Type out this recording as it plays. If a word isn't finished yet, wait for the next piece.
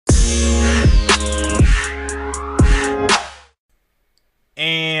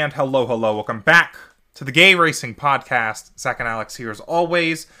And hello. Welcome back to the Gay Racing Podcast. Zach and Alex here as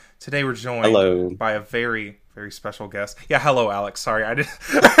always. Today we're joined by a very, very special guest. Yeah, hello, Alex. Sorry, I did.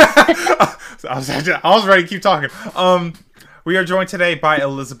 I was ready to keep talking. We are joined today by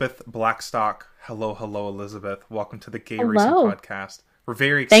Elizabeth Blackstock. Hello, Elizabeth. Welcome to the Gay Racing Podcast. We're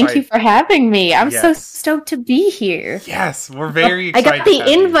very excited. Thank you for having me. I'm so stoked to be here. Yes, we're very excited. I got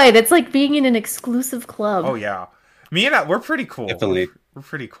the invite. It's like being in an exclusive club. Oh, yeah. Me and we're pretty cool. Definitely. We're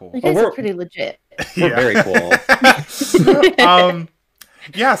pretty cool. You guys are pretty legit. We're very cool.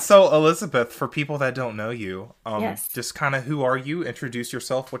 Yeah, so Elizabeth, for people that don't know you, yes. Just kind of who are you? Introduce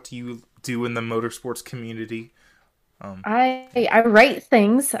yourself. What do you do in the motorsports community? I write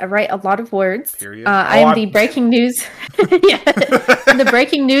things. I write a lot of words. I'm the breaking news. I'm the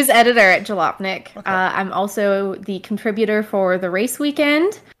breaking news editor at Jalopnik. Okay. I'm also the contributor for the race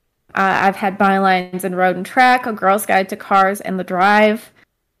weekend. I've had bylines in Road and Track, A Girl's Guide to Cars and the Drive.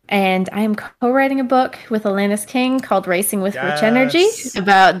 And I am co-writing a book with Alanis King called Racing with Rich Energy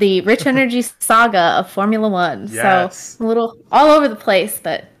about the Rich Energy saga of Formula One. Yes. So I'm a little all over the place,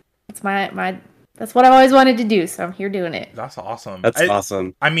 but it's my that's what I've always wanted to do. So I'm here doing it. That's awesome. That's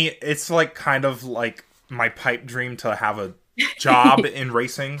awesome. I mean, it's like kind of like my pipe dream to have a job in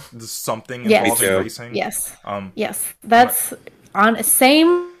racing, something involving racing. Yes. Yes. That's on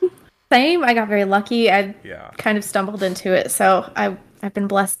same. I got very lucky. I kind of stumbled into it, so I've been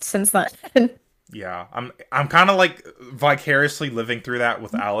blessed since then. Yeah, I'm kind of like vicariously living through that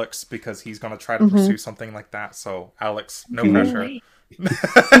with Alex because he's gonna try to pursue something like that. So Alex, no pressure.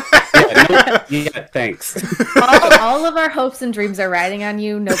 Thanks. All of our hopes and dreams are riding on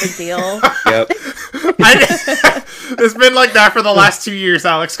you. No big deal. Yep. It's been like that for the last 2 years,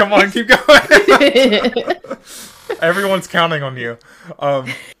 Alex. Come on, keep going. Everyone's counting on you.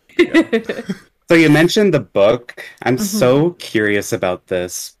 So you mentioned the book. I'm so curious about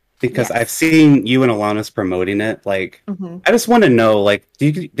this because I've seen you and Alanis promoting it. Like, I just want to know, like,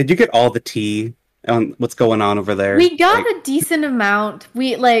 did you get all the tea on what's going on over there? We got a decent amount.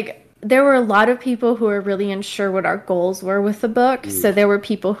 There were a lot of people who were really unsure what our goals were with the book. So there were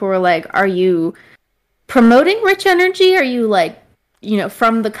people who were like, are you promoting Rich Energy? Are you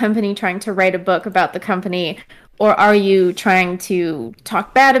from the company trying to write a book about the company? Or are you trying to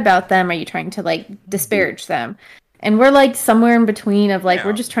talk bad about them? Are you trying to disparage them? And we're somewhere in between of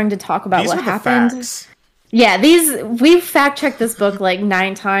we're just trying to talk about what happened. Facts. Yeah, we've fact checked this book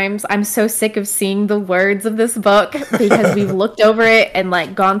 9 times. I'm so sick of seeing the words of this book because we've looked over it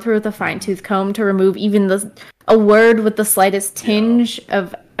and gone through with a fine-tooth comb to remove even a word with the slightest tinge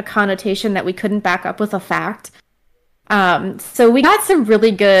of a connotation that we couldn't back up with a fact. So we got some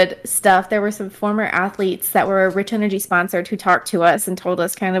really good stuff. There were some former athletes that were Rich Energy sponsored who talked to us and told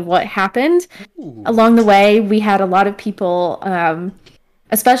us kind of what happened along the way. We had a lot of people,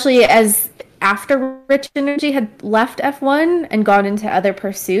 especially after Rich Energy had left F1 and gone into other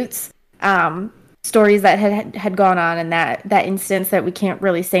pursuits, stories that had gone on in that instance that we can't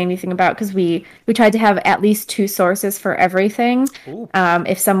really say anything about because we tried to have at least 2 sources for everything.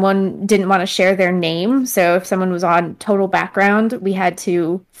 If someone didn't want to share their name, so if someone was on total background, we had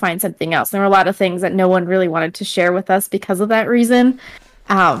to find something else. There were a lot of things that no one really wanted to share with us because of that reason.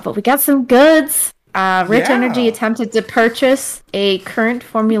 But we got some goods. Rich Energy attempted to purchase a current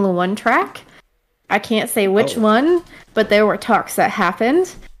Formula One track. I can't say which one, but there were talks that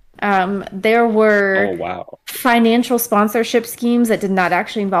happened. There were financial sponsorship schemes that did not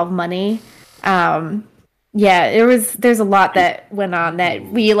actually involve money. There's a lot that went on that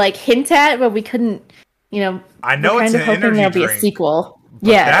we hint at, but we couldn't, I know we're it's kind of hoping there'll be a sequel.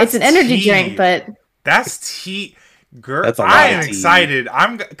 Yeah, it's an energy drink, but that's tea. Girl, I am excited.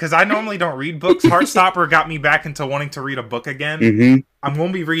 Because I normally don't read books. Heartstopper got me back into wanting to read a book again. I'm going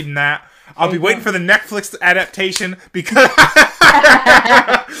to be reading that. I'll be waiting for the Netflix adaptation because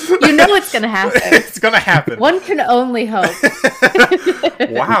you know it's going to happen. It's going to happen. One can only hope.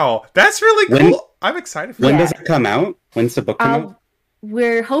 Wow, that's really cool. I'm excited for When does it come out? When's the book come out?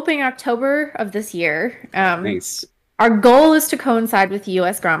 We're hoping October of this year. Nice. Our goal is to coincide with the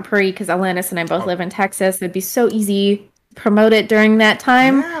U.S. Grand Prix because Alanis and I both live in Texas. It'd be so easy to promote it during that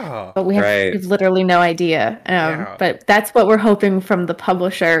time. But we have literally no idea. But that's what we're hoping from the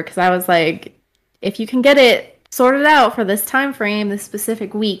publisher because I was like, if you can get it sorted out for this time frame, this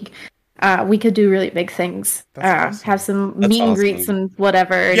specific week, we could do really big things. Awesome. Have some meet and greets and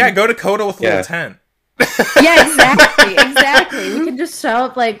whatever. Yeah, go to Coda with a little tent. Yeah, exactly. We can just show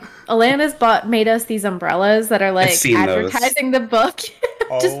up Alanis made us these umbrellas that are advertising the book.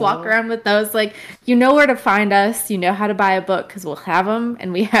 Just walk around with those. You know where to find us. You know how to buy a book because we'll have them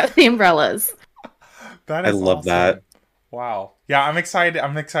and we have the umbrellas. That is I love awesome. that. Wow. Yeah, I'm excited.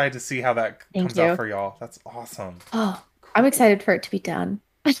 I'm excited to see how that comes out for y'all. That's awesome. Oh, cool. I'm excited for it to be done.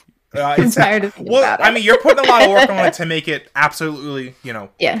 I'm tired of thinking about it. I mean, you're putting a lot of work on it to make it absolutely,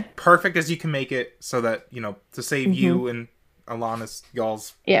 perfect as you can make it, so that to save you and Alana's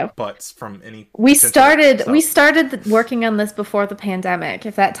y'all's butts from any. We started working on this before the pandemic.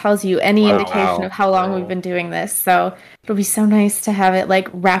 If that tells you any indication of how long we've been doing this, so it'll be so nice to have it like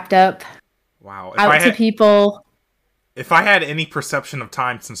wrapped up. Wow! To people. If I had any perception of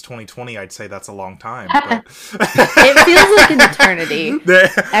time since 2020, I'd say that's a long time. But... it feels like an eternity.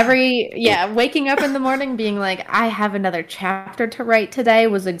 Waking up in the morning being like, I have another chapter to write today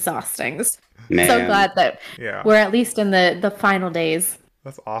was exhausting. Man. So glad that we're at least in the final days.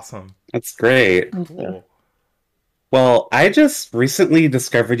 That's awesome. That's great. Cool. Well, I just recently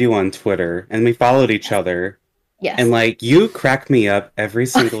discovered you on Twitter, and we followed each other. Yes. And you crack me up every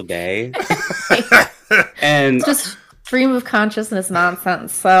single day. And it's just stream of consciousness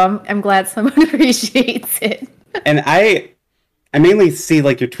nonsense, so I'm glad someone appreciates it. And I mainly see your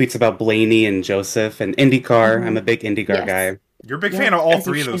tweets about Blaney and Joseph and Indycar. I'm a big Indycar guy. You're a big fan of all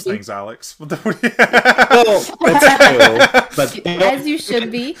three of those things, Alex. Well, that's true. But as you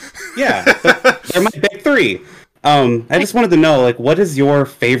should be. Yeah, they're my big three. I just wanted to know, what is your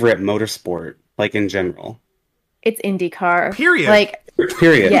favorite motorsport, in general? It's IndyCar. Period.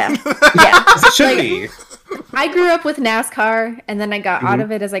 Period. Yeah. It should be. I grew up with NASCAR, and then I got out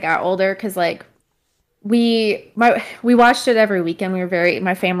of it as I got older because we watched it every weekend.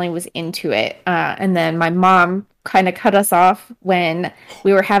 My family was into it, and then my mom kind of cut us off when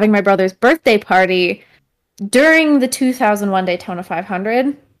we were having my brother's birthday party during the 2001 Daytona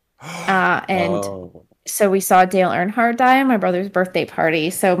 500, so we saw Dale Earnhardt die on my brother's birthday party.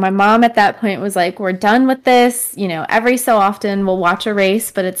 So my mom at that point was like, we're done with this. Every so often we'll watch a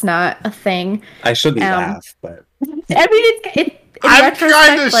race, but it's not a thing. I shouldn't laugh, but... I mean, I'm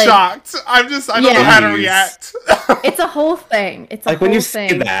kind of shocked. I don't know how to react. It's a whole thing. It's a whole when you thing.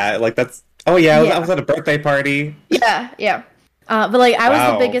 say that, that's... Oh, I was at a birthday party. Yeah. But I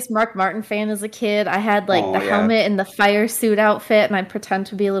was the biggest Mark Martin fan as a kid. I had the helmet and the fire suit outfit, and I'd pretend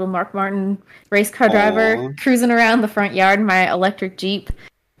to be a little Mark Martin race car driver cruising around the front yard in my electric Jeep.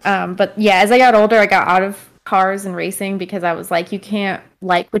 But as I got older, I got out of cars and racing because I was like, you can't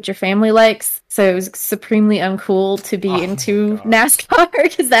like what your family likes. So it was supremely uncool to be into NASCAR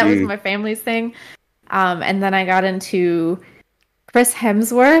because that was my family's thing. And then I got into Chris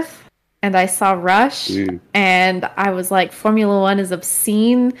Hemsworth. And I saw Rush, and I was like, Formula One is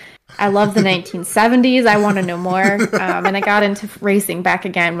obscene. I love the 1970s. I want to know more. And I got into racing back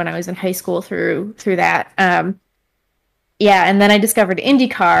again when I was in high school through that. And then I discovered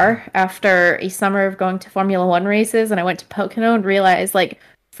IndyCar after a summer of going to Formula One races, and I went to Pocono and realized,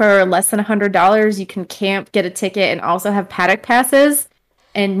 for less than $100, you can camp, get a ticket, and also have paddock passes.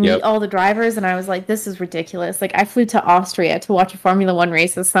 And meet all the drivers, and I was like, this is ridiculous. I flew to Austria to watch a Formula One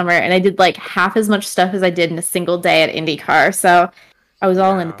race this summer, and I did half as much stuff as I did in a single day at IndyCar. So I was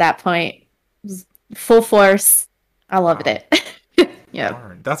all in at that point. It was full force. I loved it.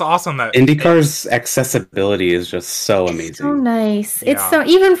 Yeah, that's awesome. That IndyCar's accessibility is just so amazing. So nice. It's so,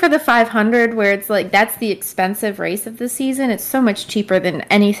 even for the 500, where it's that's the expensive race of the season, it's so much cheaper than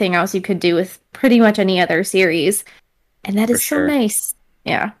anything else you could do with pretty much any other series, and that is so nice.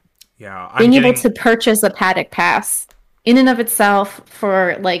 Yeah. Being able to purchase a paddock pass in and of itself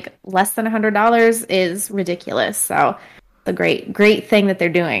for less than $100 is ridiculous. So the great thing that they're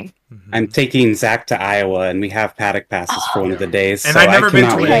doing. I'm taking Zach to Iowa, and we have paddock passes for one of the days. And I've never been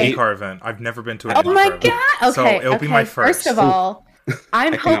to an IndyCar event. I've never been to an IndyCar event. Oh my god! Okay, so it'll be my first. First of all,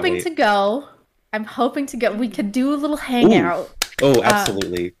 I'm hoping to go. We could do a little hangout. Oh,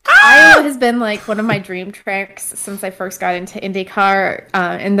 absolutely. Iowa has been one of my dream treks since I first got into IndyCar,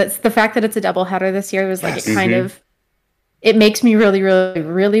 and that's the fact that it's a doubleheader this year was it kind of, it makes me really, really,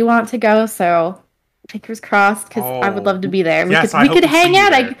 really want to go. So fingers crossed, because I would love to be there. We could hang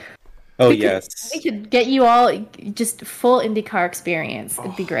out. Yes. We could get you all just full IndyCar experience.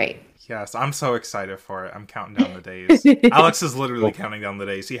 It'd be great. Yes, I'm so excited for it. I'm counting down the days. Alex is literally counting down the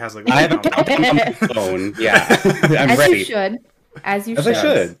days. He has I have it on my phone. Yeah, I'm ready. As you should. I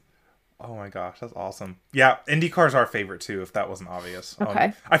should. Oh my gosh, that's awesome. Yeah, IndyCar's our favorite too, if that wasn't obvious.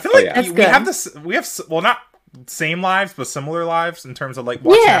 Okay. I feel like we have this. We have not same lives, but similar lives in terms of watching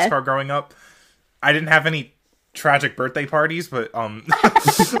NASCAR growing up. I didn't have any tragic birthday parties, but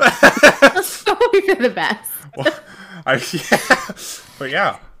that's probably for the best.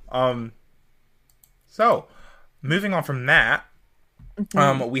 So moving on from that.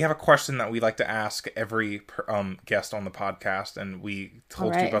 We have a question that we like to ask every guest on the podcast, and we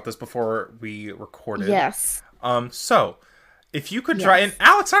told you about this before we recorded. Yes. So If you could drive, and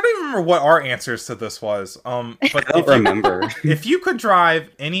Alex, I don't even remember what our answers to this was. But I don't remember. If you could drive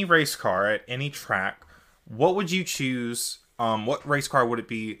any race car at any track, what would you choose? What race car would it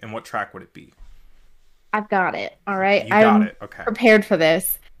be, and what track would it be? I've got it. All right, You got it. Okay. Prepared for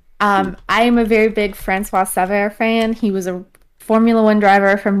this. I am a very big Francois Sever fan. He was a Formula One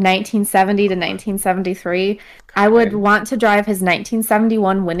driver from 1970 to 1973. I would want to drive his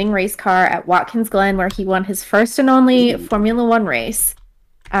 1971 winning race car at Watkins Glen, where he won his first and only Formula One race.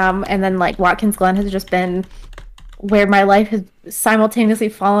 And then, like, Watkins Glen has just been where my life has simultaneously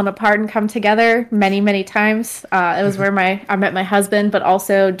fallen apart and come together many, many times. It was where I met my husband, but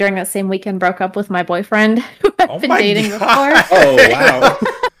also during that same weekend broke up with my boyfriend who I've been dating before. Oh, wow.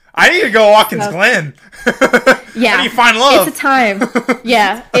 I need to go Watkins Glen. Yeah. How do you find love? It's a time.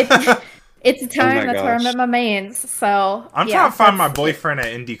 Yeah. It's a time. That's where I met my mains. So I'm trying to find my boyfriend at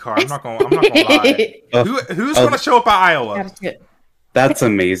IndyCar. I'm not gonna lie. Who's gonna show up at Iowa? That's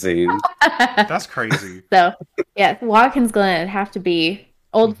amazing. That's crazy. So yeah, Watkins Glen would have to be.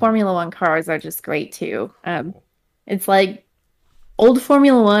 Old Formula One cars are just great too. It's like old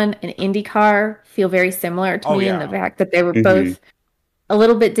Formula One and IndyCar feel very similar to me in the fact that they were both a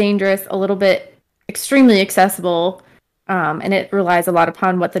little bit dangerous, a little bit extremely accessible, and it relies a lot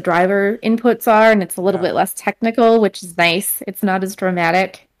upon what the driver inputs are, and it's a little bit less technical, which is nice. It's not as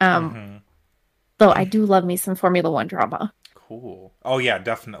dramatic. Though I do love me some Formula One drama. Cool. Oh yeah,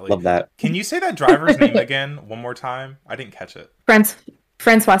 definitely. Love that. Can you say that driver's name again one more time? I didn't catch it.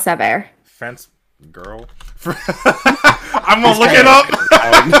 Francois Sever. Girl. I'm gonna look it up.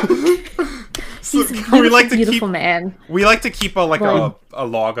 He's a beautiful man. We like to keep a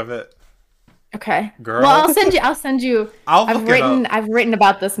log of it. Okay. Girl. Well, I'll send you. I've written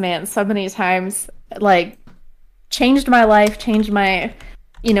about this man so many times. Like, changed my life. Changed my.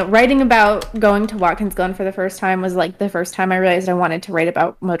 Writing about going to Watkins Glen for the first time was like the first time I realized I wanted to write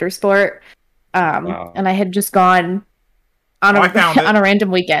about motorsport. And I had just gone on a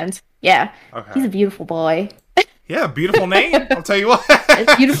random weekend. Yeah. Okay. He's a beautiful boy. Yeah, beautiful name. I'll tell you what.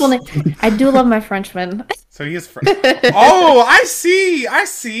 Beautiful name. I do love my Frenchman. So he is French. Oh, I see.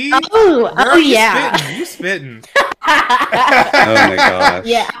 Oh, yeah. You spitting. Oh my gosh.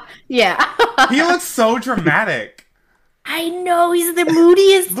 Yeah. He looks so dramatic. I know, he's the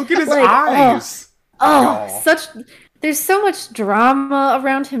moodiest. Look at his eyes. There's so much drama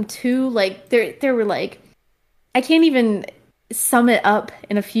around him too. Like there were like, I can't even sum it up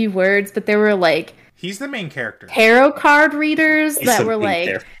in a few words, but there were like, he's the main character. Tarot card readers that were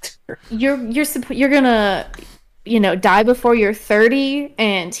like, you're gonna, die before you're 30,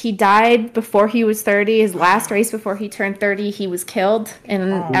 and he died before he was 30. His last race before he turned 30, he was killed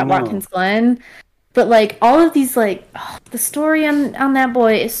at Watkins Glen. But, like, all of these, like, the story on that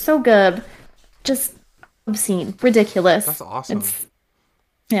boy is so good. Just obscene. Ridiculous. That's awesome.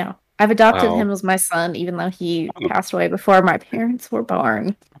 I've adopted him as my son, even though he passed away before my parents were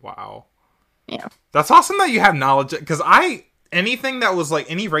born. Wow. Yeah. That's awesome that you have knowledge. Because anything that was, like,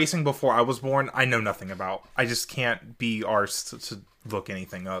 any racing before I was born, I know nothing about. I just can't be arsed to look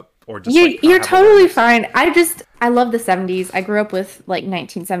anything up. Or just, you're totally fine. I love the 70s. I grew up with like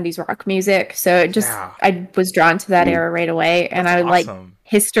 1970s rock music, so I was drawn to that era right away. And I like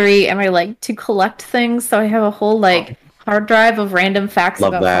history, and I like to collect things. So I have a whole hard drive of random facts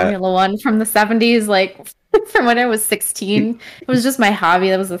about Formula One from the 70s, like from when I was 16. It was just my hobby.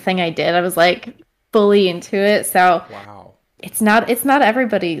 That was the thing I did. I was like fully into it. So it's not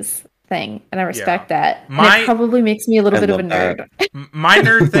everybody's thing, and I respect that. It probably makes me a little bit of a nerd. My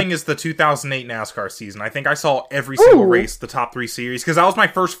nerd thing is the 2008 NASCAR season. I think I saw every single race, the top 3 series, because that was my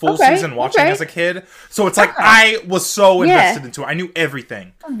first full season watching as a kid. So it's like I was so invested into it. I knew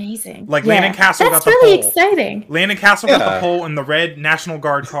everything. Amazing. Like Landon Castle got the pole. That's really exciting. Landon Castle got the pole in the red National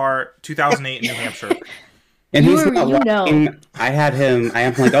Guard car, 2008 in New Hampshire. And he's not lying. I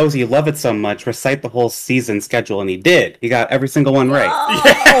am like, oh, you love it so much. Recite the whole season schedule, and he did. He got every single one right.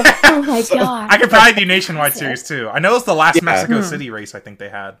 Oh my god! I could probably do nationwide series too. I know it's the last Mexico City race I think they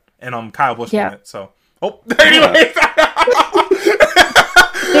had, and Kyle Busch won it. So, anyways.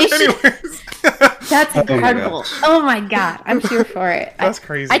 That's incredible. Oh my god, I'm here for it. That's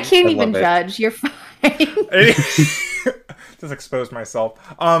crazy. I can't even judge. You're fine. Just exposed myself.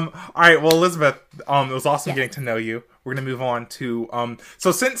 All right, well, Elizabeth, it was awesome getting to know you. We're gonna move on to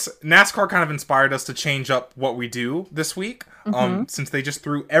so since NASCAR kind of inspired us to change up what we do this week, since they just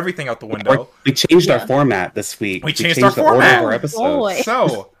threw everything out the window. We changed our format this week. We changed our format. Order of our episodes.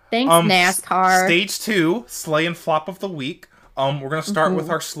 So thanks, NASCAR. Stage 2, Sleigh and Flop of the Week. We're gonna start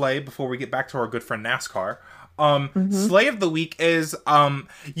with our sleigh before we get back to our good friend NASCAR. Slay of the week is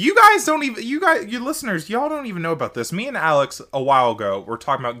your listeners, y'all don't even know about this. Me and Alex a while ago were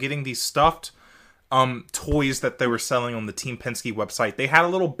talking about getting these stuffed toys that they were selling on the Team Penske website. They had a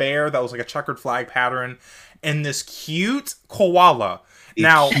little bear that was like a checkered flag pattern and this cute koala.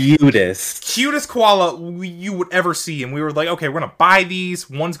 Cutest koala you would ever see. And we were like, okay, we're gonna buy these.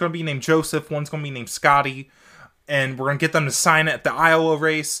 One's gonna be named Joseph, one's gonna be named Scotty, and we're gonna get them to sign it at the Iowa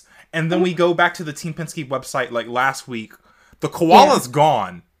race. And then we go back to the Team Penske website like last week. The koala's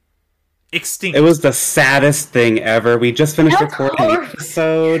gone. Extinct. It was the saddest thing ever. We just finished recording the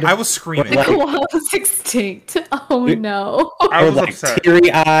episode. I was screaming. The koala's extinct. Oh no. I was like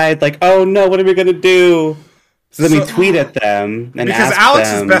teary-eyed, like, oh no, what are we gonna do? So then we tweet at them and because ask Alex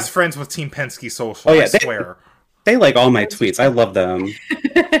them, is best friends with Team Penske Social. I swear. They like all my tweets. I love them.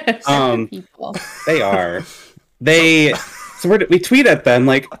 People. They are. So we tweet at them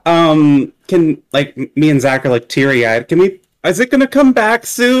like, can like me and Zach are like teary-eyed. Is it gonna come back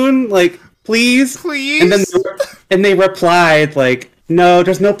soon? Like, please? And they replied like, no,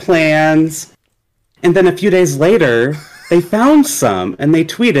 there's no plans. And then a few days later, they found some and they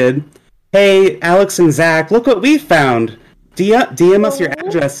tweeted, hey, Alex and Zach, look what we found. DM us your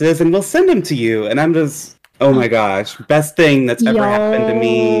addresses and we'll send them to you. And I'm just, oh my gosh, best thing that's ever happened to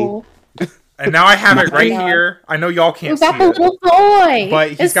me. And now I have it right here. I know y'all can't see it. Got the little boy.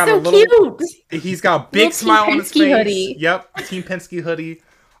 But he's got cute. He's got a big smile on his face. Hoodie. Yep, Team Penske hoodie.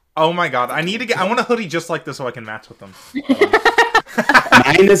 Oh my god, I want a hoodie just like this so I can match with them.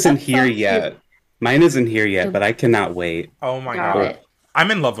 Mine isn't here yet. But I cannot wait. Oh my god.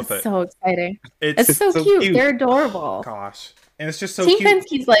 I'm in love with it. So exciting. It's so cute. They're adorable. Gosh. And it's just so Team cute.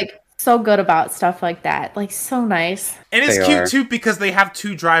 Penske's like so good about stuff like that. Like so nice. And it's cute too because they have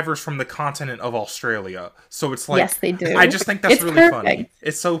two drivers from the continent of Australia. So it's like yes, they do. I just think that's really funny.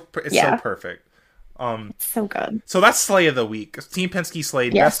 It's so perfect. It's so good. So that's Slay of the Week. Team Penske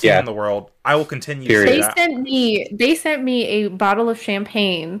slayed, best team in the world. I will continue to say that. They sent me a bottle of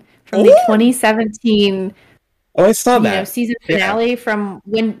champagne from the 2017 I saw that. Season finale from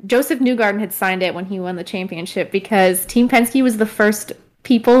when Joseph Newgarden had signed it when he won the championship because Team Penske was the first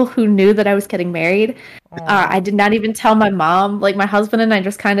people who knew that I was getting married. I did not even tell my mom. Like my husband and I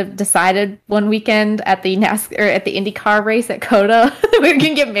just kind of decided one weekend at the NASCAR or at the Indycar race at COTA that we were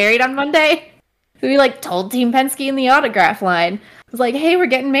gonna get married on Monday. So we like told Team Penske in the autograph line. I was like, "Hey, we're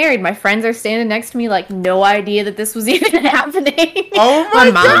getting married." My friends are standing next to me, like no idea that this was even happening. Oh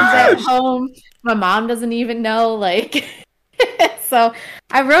my mom's at home. My mom doesn't even know. Like. So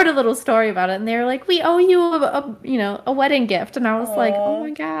I wrote a little story about it, and they were like, "We owe you a wedding gift," and I was like, "Oh my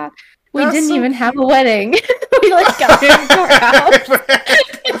god, we didn't even have a wedding. We like got married to our house."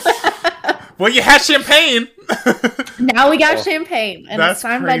 Well, you had champagne. Now we got champagne, and it's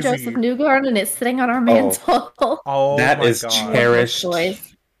signed by Joseph Newgarden, and it's sitting on our mantle. That is cherished.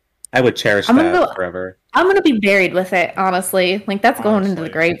 I would cherish that forever. I'm gonna be buried with it, honestly. Like that's going into the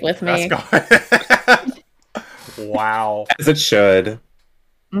grave with me. Wow. As it should.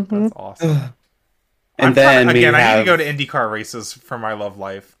 Mm-hmm. That's awesome. And then I need to go to IndyCar races for my love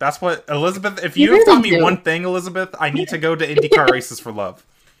life. That's what Elizabeth. If you have taught me one thing, Elizabeth, I need to go to IndyCar races for love.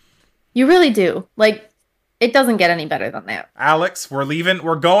 You really do. Like, it doesn't get any better than that. Alex, we're leaving.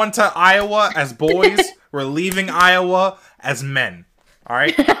 We're going to Iowa as boys. We're leaving Iowa as men. All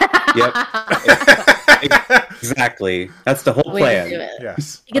right. Yep. Exactly. That's the whole plan.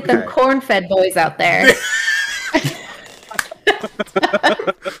 Yes. You get them corn-fed boys out there.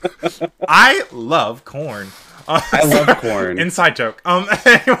 I love corn. I love corn. Inside joke.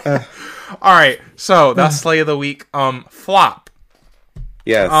 Anyway. All right. So that's Slay of the Week. Flop.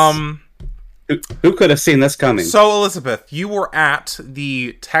 Yes. Who could have seen this coming? So Elizabeth, you were at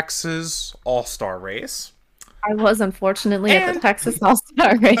the Texas All-Star race. I was unfortunately at the Texas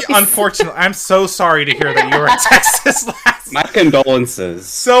All-Star race. Unfortunately, I'm so sorry to hear that you were at Texas last night. My condolences.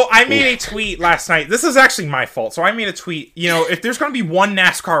 So I made a tweet last night. This is actually my fault. So I made a tweet. If there's going to be one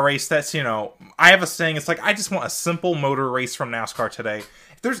NASCAR race that's, I have a saying. It's like, I just want a simple motor race from NASCAR today.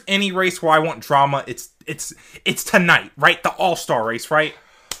 If there's any race where I want drama, it's tonight, right? The All-Star race, right?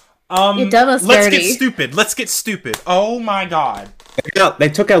 Let's get stupid. Oh my god. They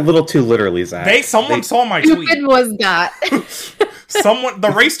took it a little too literally, Zach. Someone saw my tweet. Stupid was not.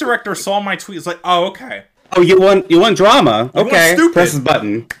 The race director saw my tweet. It's like, oh, okay. Oh, you want drama? Okay, press the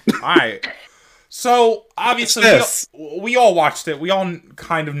button. All right. So obviously, we all watched it. We all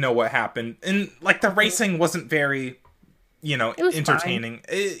kind of know what happened, and like the racing wasn't very, entertaining.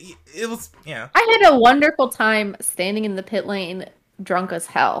 It was, yeah. I had a wonderful time standing in the pit lane, drunk as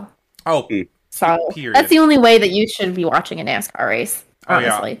hell. Oh. So that's the only way that you should be watching a NASCAR race.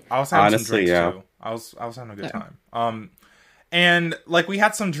 Honestly, I was having some drinks too. I was having a good time. And like we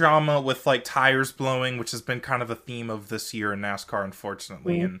had some drama with like tires blowing, which has been kind of a theme of this year in NASCAR,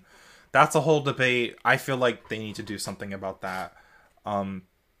 unfortunately, and that's a whole debate. I feel like they need to do something about that.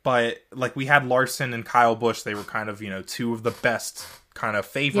 But like we had Larson and Kyle Busch, they were kind of, two of the best kind of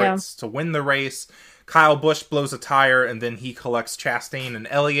favorites to win the race. Kyle Busch blows a tire, and then he collects Chastain and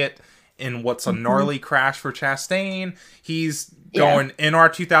Elliott in what's a gnarly crash for Chastain. He's going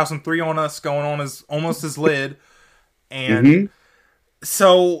NR 2003 on us, going on almost his lid. And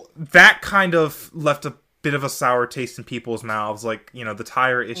so that kind of left a bit of a sour taste in people's mouths. Like, the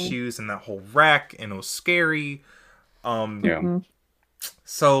tire issues and that whole wreck, and it was scary.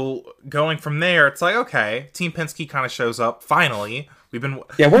 So going from there, it's like, okay, Team Penske kind of shows up. Finally, we've been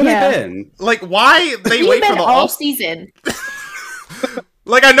where have they been? Like, why they wait for the all season?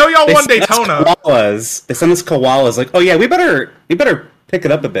 Like, I know y'all won Daytona. They sent us koalas. Like, oh yeah, we better pick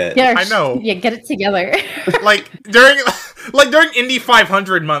it up a bit. Yeah, I know. Yeah, get it together. like during Indy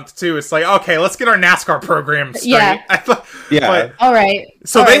 500 month too, it's like, okay, let's get our NASCAR program straight. Yeah. But, all right.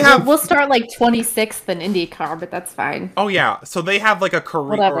 So they have. We'll start like 26th in IndyCar, but that's fine. Oh yeah. So they have like a career.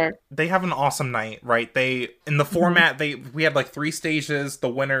 Whatever. They have an awesome night, right? They in the format we had like 3 stages. The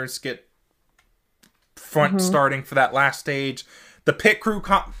winners get front starting for that last stage. The pit crew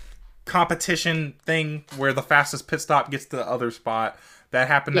competition thing where the fastest pit stop gets the other spot. That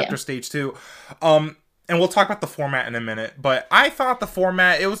happened after stage 2. And we'll talk about the format in a minute. But I thought the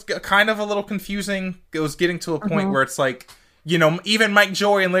format, it was kind of a little confusing. It was getting to a point where it's like, even Mike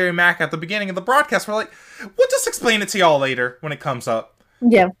Joy and Larry Mack at the beginning of the broadcast were like, we'll just explain it to y'all later when it comes up.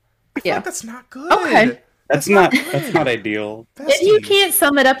 Yeah. I feel like that's not good. Okay. That's not ideal. If you can't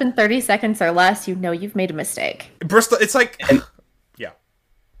sum it up in 30 seconds or less, you've made a mistake. Bristol, it's like...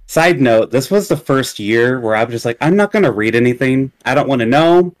 Side note, this was the first year where I was just like, I'm not going to read anything. I don't want to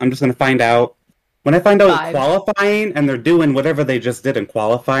know. I'm just going to find out. When I find out in qualifying and they're doing whatever they just did in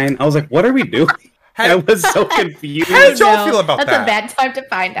qualifying, I was like, what are we doing? I was so confused. How did y'all feel about that? That's a bad time to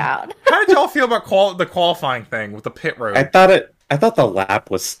find out. How did y'all feel about the qualifying thing with the pit road? I thought the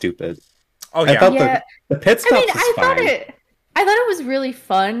lap was stupid. Oh yeah. I thought the pit stop was thought fine. I thought it was really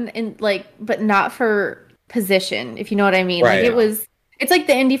fun and but not for position, if you know what I mean. Right. It's like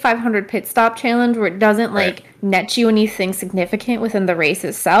the Indy 500 pit stop challenge where it doesn't net you anything significant within the race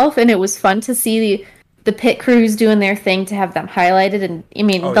itself, and it was fun to see the pit crews doing their thing to have them highlighted. And I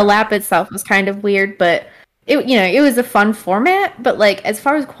mean, the lap itself was kind of weird, but it was a fun format. But as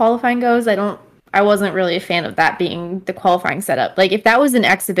far as qualifying goes, I wasn't really a fan of that being the qualifying setup. Like if that was an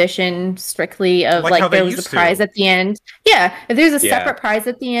exhibition strictly of there was a prize at the end. Yeah, if there's a separate prize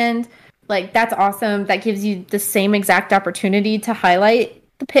at the end. That's awesome. That gives you the same exact opportunity to highlight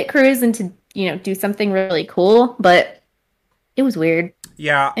the pit crews and to, do something really cool. But it was weird.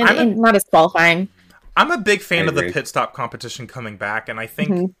 Yeah. And not as qualifying. I'm a big fan of the pit stop competition coming back. And I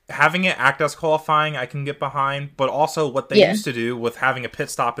think having it act as qualifying, I can get behind. But also what they used to do with having a pit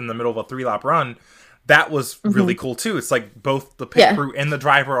stop in the middle of a 3-lap run, that was really cool too. It's like both the pit crew and the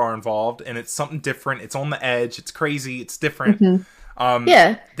driver are involved. And it's something different. It's on the edge. It's crazy. It's different.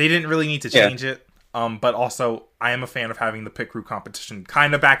 They didn't really need to change it. But also, I am a fan of having the pit crew competition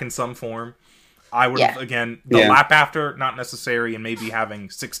kind of back in some form. I would have, again, the lap after, not necessary, and maybe having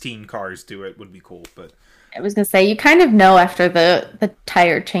 16 cars do it would be cool. But I was going to say, you kind of know after the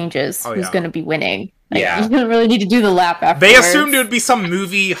tire changes who's going to be winning. You don't really need to do the lap after. They assumed it would be some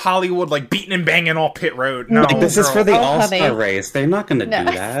movie, Hollywood, beating and banging all pit road. No, this is for the All-Star race. They're not going to do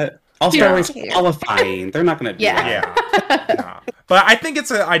that. All-Star race qualifying. They're not going to do that. Yeah. But I think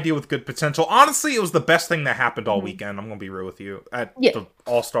it's an idea with good potential. Honestly, it was the best thing that happened all weekend. I'm going to be real with you. At the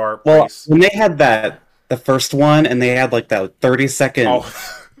All-Star race. When they had the first one, and they had that 30-second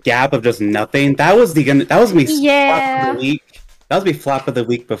gap of just nothing, that was me flop of the week. That was me flop of the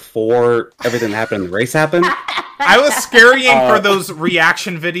week before everything that happened in the race happened. I was scarying for those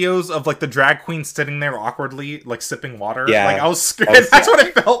reaction videos of the drag queen sitting there awkwardly, sipping water. Yeah. I was scared. That's what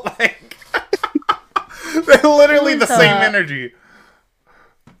it felt like. They're literally the same energy.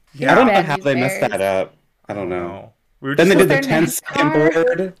 Yeah. I don't know how they messed that up. I don't know. Then they did the 10-second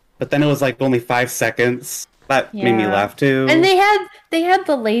board, but then it was only 5 seconons. That made me laugh too. And they had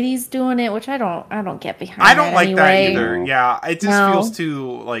the ladies doing it, which I don't get behind. I don't like that either. Yeah, it just feels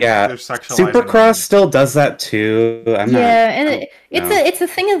too they're sexualizing. Supercross still does that too. It's a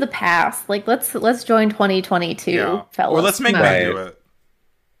thing of the past. Let's join 2022, fellas. Or let's make them do it.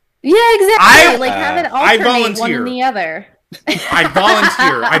 Yeah, exactly. Have it alternate one and the other. I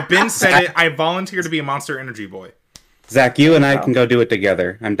volunteer. I've been said it. I volunteer to be a Monster Energy boy. Zach, you and I can go do it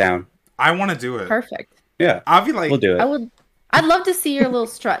together. I'm down. I want to do it. Perfect. Yeah, I'll be like, we'll do it. I'd love to see your little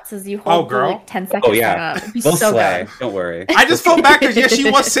struts as you hold for like 10 seconds. Oh, yeah. It'd be we'll so slay. good. Don't worry. I just felt bad because, she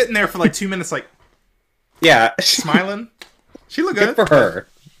was sitting there for like 2 minutes, like, yeah, smiling. She looked good. Good for her.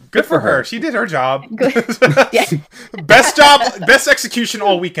 Good for her. She did her job. Yeah. Best execution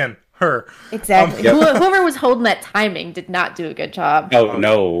all weekend. Her. Exactly. Whoever was holding that timing did not do a good job. Oh,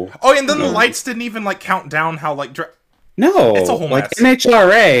 no. Oh, and then the lights didn't even, like, count down how, like... No. It's a whole mess.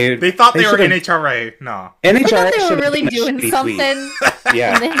 NHRA. They thought they were NHRA. No. NHRA I thought they were really doing something.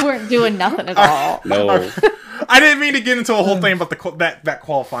 Yeah. And they weren't doing nothing at all. No. I didn't mean to get into a whole thing about that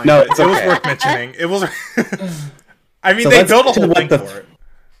qualifying. No, it was worth mentioning. It was... I mean, they built a whole thing for it.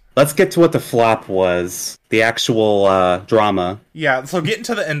 Let's get to what the flop was. The actual drama. Yeah, so getting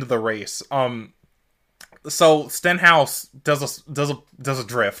to the end of the race. So Stenhouse does a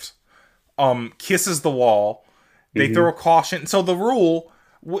drift. Kisses the wall. They throw a caution. So the rule,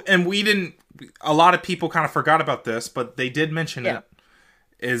 and a lot of people kind of forgot about this, but they did mention it,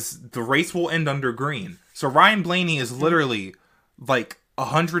 is the race will end under green. So Ryan Blaney is literally like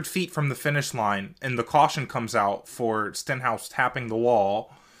 100 feet from the finish line, and the caution comes out for Stenhouse tapping the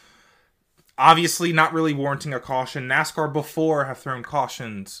wall. Obviously not really warranting a caution. NASCAR before have thrown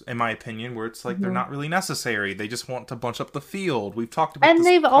cautions, in my opinion, where it's like they're not really necessary. They just want to bunch up the field. We've talked about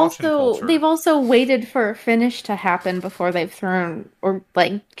this culture. They've also waited for a finish to happen before they've thrown or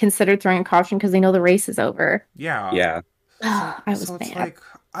like considered throwing a caution because they know the race is over. Yeah. Yeah. I was so it's mad.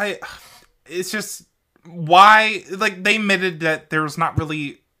 like it's just why, like, they admitted that there was not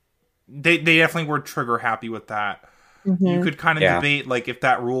really they definitely were trigger happy with that. You could kind of debate, like, if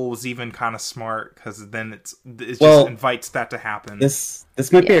that rule was even kind of smart, because then it just invites that to happen. This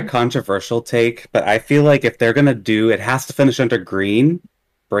might be a controversial take, but I feel like if they're gonna it has to finish under green.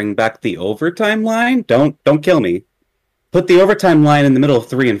 Bring back the overtime line. Don't kill me. Put the overtime line in the middle of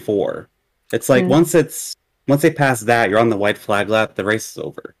 3 and 4. It's like once they pass that, you're on the white flag lap. The race is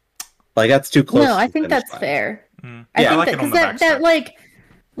over. Like, that's too close. No, I think that's fair. I think that because that like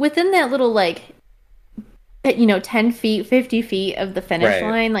within that little like 10 feet, 50 feet of the finish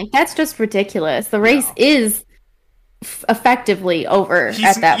line, like, that's just ridiculous. The race is effectively over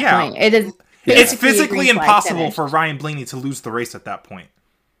at that point. It is. It's physically impossible for Ryan Blaney to lose the race at that point.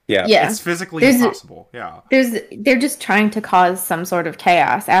 Yeah. It's physically impossible. Yeah. They're just trying to cause some sort of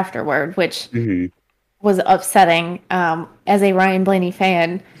chaos afterward, which was upsetting. As a Ryan Blaney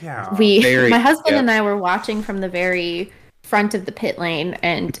fan, my husband and I were watching from the very front of the pit lane,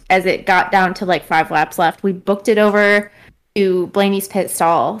 and as it got down to like 5 laps left, we booked it over to Blaney's pit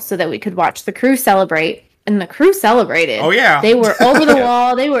stall so that we could watch the crew celebrate. And the crew celebrated. Oh yeah, they were over the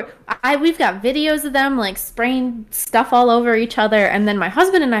wall. We've got videos of them like spraying stuff all over each other. And then my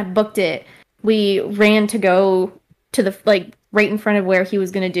husband and I booked it. We ran to go to the like right in front of where he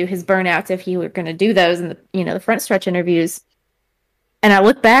was going to do his burnouts if he were going to do those in the front stretch interviews. And I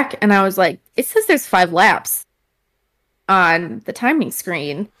looked back and I was like, it says there's 5 laps on the timing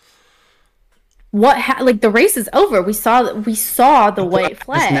screen. Like, the race is over. We saw the white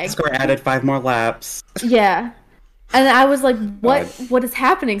flag. NASCAR added 5 more laps. Yeah. And I was like, what is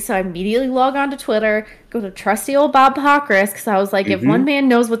happening? So I immediately log on to Twitter, go to trusty old Bob Pockris, because I was like, if one man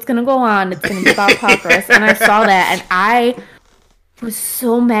knows what's going to go on, it's going to be Bob Pockris. And I saw that, and I was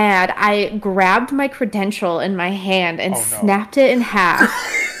so mad. I grabbed my credential in my hand and snapped it in half.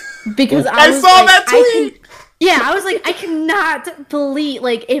 Because I saw that tweet! I was like, I cannot believe,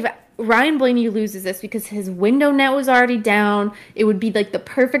 like, if Ryan Blaney loses this because his window net was already down, it would be like the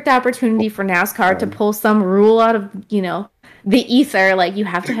perfect opportunity for NASCAR to pull some rule out of, the ether. Like, you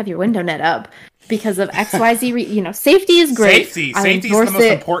have to have your window net up because of XYZ. Safety is great. Safety is the most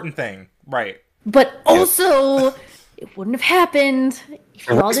important thing. Right. But also, it wouldn't have happened.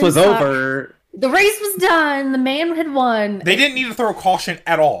 The race was over. The race was done. The man had won. They didn't need to throw a caution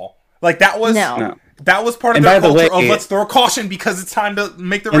at all. Like, that was... No. That was part of their culture of let's throw a caution because it's time to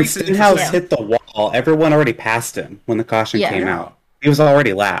make the race. Stenhouse hit the wall. Everyone already passed him when the caution came out. He was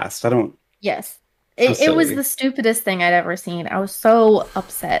already last. Yes. It was the stupidest thing I'd ever seen. I was so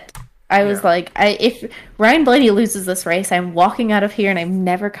upset. I was like, if Ryan Blaney loses this race, I'm walking out of here and I'm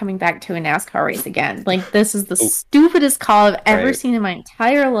never coming back to a NASCAR race again. Like, this is the stupidest call I've ever seen in my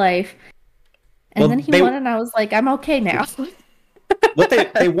entire life. And then he won, and I was like, I'm okay now. What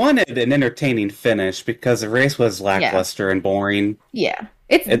they wanted an entertaining finish because the race was lackluster and boring. Yeah,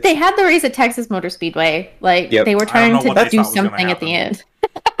 they had the race at Texas Motor Speedway. Like, they were trying to do something at the end.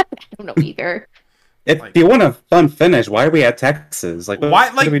 I don't know either. If you want a fun finish, why are we at Texas? Like, why?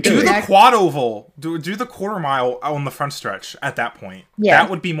 Like, do the quad oval, do the quarter mile on the front stretch at that point. Yeah, that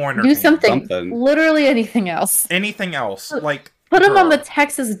would be more entertaining. Do something. Literally anything else. Anything else, like. Put them on the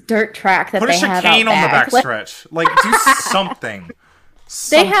Texas dirt track that Put they a have chicane out on the back. backstretch. Like, do something.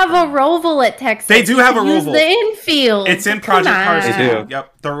 They have a roval at Texas. They do have a roval. The infield. It's in Project Cars 2. They do.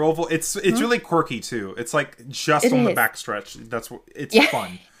 Yep, the roval. It's really quirky too. It's like just on the backstretch. It's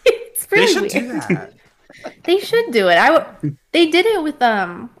fun. It's really they should weird. do that. They should do it. They did it with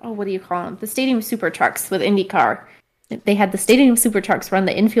what do you call them? The Stadium Super Trucks with IndyCar. They had the Stadium Super Trucks run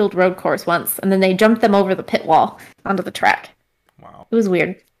the infield road course once, and then they jumped them over the pit wall onto the track. Wow. It was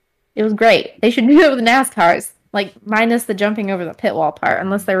weird. It was great. They should do it with NASCARs. Like, minus the jumping over the pit wall part,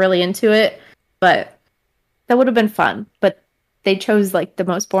 unless they're really into it. But that would have been fun. But they chose, like, the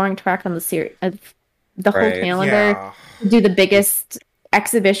most boring track on the series, the whole calendar, to do the biggest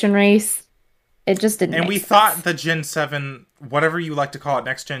exhibition race. It just didn't And make we sense. thought the Gen 7, whatever you like to call it,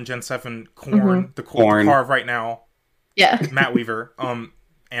 next gen, Gen 7 corn, the corn car of right now. Yeah. Matt Weaver, and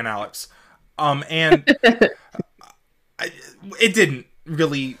Alex. And it didn't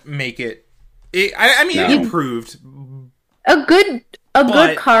really make it. It improved. A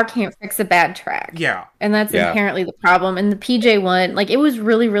good car can't fix a bad track. Yeah. And that's inherently the problem. And the PJ1, like, it was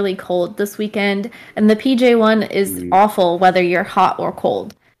really, really cold this weekend. And the PJ1 is awful whether you're hot or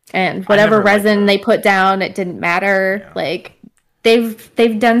cold. And whatever resin they put down, it didn't matter. Yeah. Like,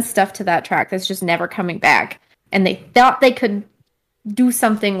 they've done stuff to that track that's just never coming back. And they thought they could do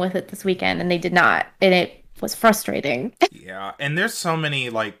something with it this weekend, and they did not. And it was frustrating. Yeah. And there's so many,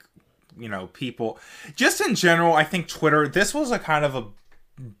 like, people just in general. I think Twitter, this was a kind of a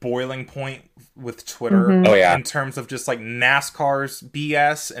boiling point with Twitter in terms of just like NASCAR's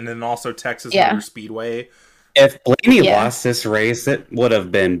BS and then also Texas Motor Speedway. If Blaney lost this race, it would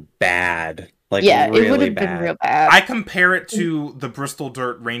have been bad. Like, really it would have been real bad. I compare it to the Bristol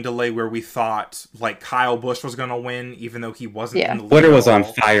Dirt rain delay where we thought like Kyle Busch was going to win, even though he wasn't in the lead. Twitter was on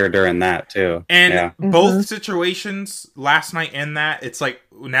fire during that too. And both situations, last night and that, it's like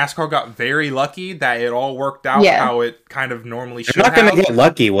NASCAR got very lucky that it all worked out how it kind of normally should have. They're not going to get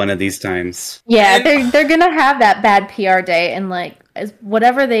lucky one of these times. Yeah, they're going to have that bad PR day, and like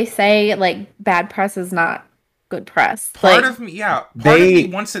whatever they say, like bad press is not good press. Part of me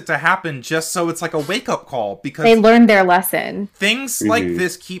wants it to happen just so it's like a wake-up call, because they learned their lesson. Things like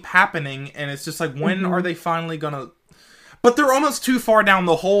this keep happening, and it's just like, when are they finally gonna... But they're almost too far down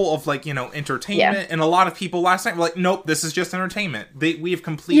the hole of, like, entertainment, and a lot of people last night were like, nope, this is just entertainment. We have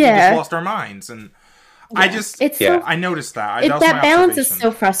completely just lost our minds, and I just... I noticed that. That balance is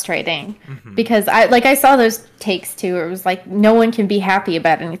so frustrating, because I saw those takes too, where it was like, no one can be happy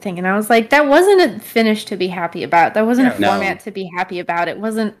about anything, and I was like, that wasn't a finish to be happy about. That wasn't a format to be happy about. It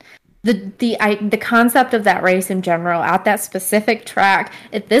wasn't the concept of that race in general, at that specific track,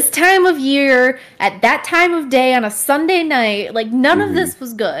 at this time of year, at that time of day, on a Sunday night. Like, none of this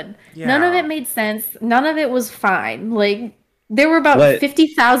was good. Yeah. None of it made sense. None of it was fine. Like, there were about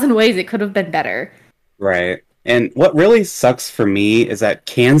 50,000 ways it could have been better. Right. And what really sucks for me is that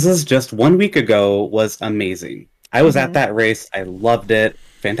Kansas just 1 week ago was amazing. I was at that race. I loved it.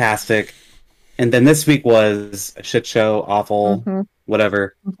 Fantastic. And then this week was a shit show, awful,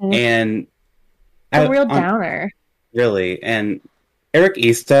 whatever. And a real downer. Really. And Eric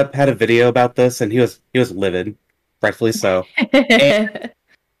Estep had a video about this, and he was livid, rightfully so.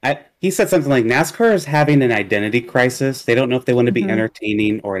 And he said something like, NASCAR is having an identity crisis. They don't know if they want to be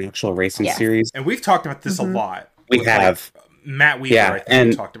entertaining or an actual racing series. And we've talked about this a lot. We have. Like, Matt Weaver, I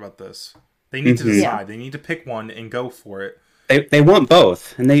think, we talked about this. They need to decide. They need to pick one and go for it. They want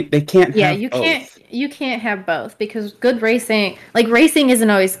both, and they can't have both. You can't have both, because good racing, like, racing isn't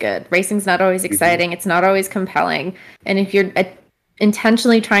always good. Racing's not always exciting. It's not always compelling. And if you're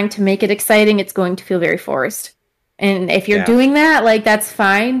intentionally trying to make it exciting, it's going to feel very forced. And if you're doing that, like, that's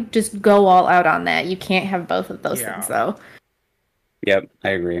fine. Just go all out on that. You can't have both of those things, though. Yep, I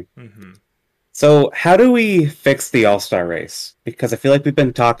agree. So how do we fix the All-Star race? Because I feel like we've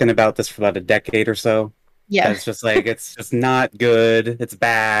been talking about this for about a decade or so. Yeah. It's just like, it's just not good. It's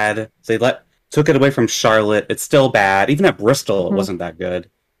bad. So they took it away from Charlotte. It's still bad. Even at Bristol, it wasn't that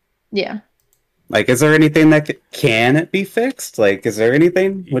good. Yeah. Like, is there anything that can it be fixed? Like, is there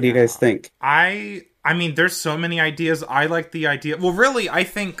anything? What do you guys think? I mean, there's so many ideas. I like the idea. Well, really, I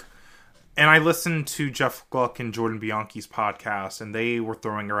think, and I listened to Jeff Gluck and Jordan Bianchi's podcast, and they were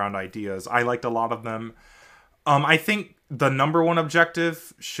throwing around ideas. I liked a lot of them. I think the number one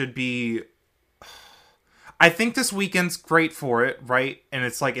objective should be, I think this weekend's great for it, right? And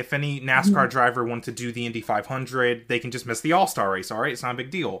it's like, if any NASCAR driver wants to do the Indy 500, they can just miss the All-Star race, all right? It's not a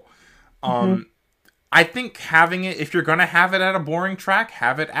big deal. I think having it, if you're going to have it at a boring track,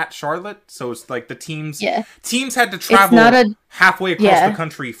 have it at Charlotte. So it's like the teams had to travel halfway across the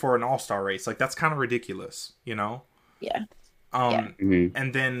country for an all-star race. Like, that's kind of ridiculous, you know? Yeah.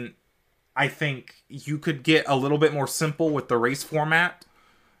 And then I think you could get a little bit more simple with the race format,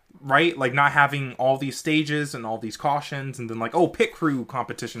 right? Like not having all these stages and all these cautions, and then like pit crew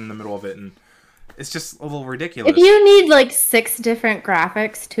competition in the middle of it, and it's just a little ridiculous. If you need like 6 different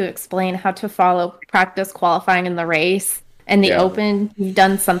graphics to explain how to follow practice qualifying in the race and the open, you've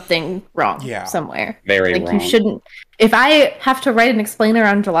done something wrong somewhere. Very like wrong. You shouldn't. If I have to write an explainer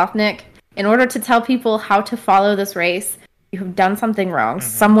on Jalopnik in order to tell people how to follow this race, you have done something wrong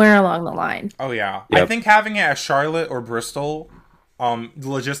somewhere along the line. Oh yeah, I think having it at Charlotte or Bristol,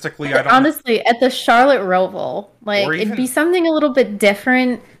 logistically, honestly, at the Charlotte Roval, like it'd be something a little bit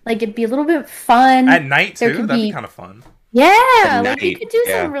different. Like it'd be a little bit fun at night too. That'd be kind of fun. Yeah, like you could do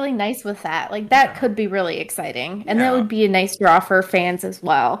something really nice with that. Like that could be really exciting, and that would be a nice draw for fans as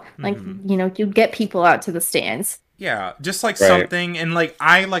well. Like you'd get people out to the stands. Yeah, just like something, and like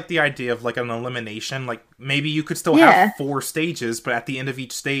I like the idea of like an elimination. Like maybe you could still have 4 stages, but at the end of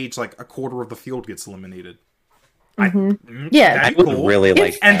each stage, like a quarter of the field gets eliminated. I would cool. really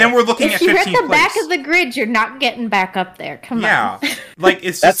like. And then we're looking at 15th place. If you're at the back of the grid, you're not getting back up there. Come on. Yeah, like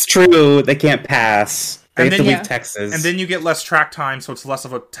that's true. They can't pass. They have to leave Texas, and then you get less track time, so it's less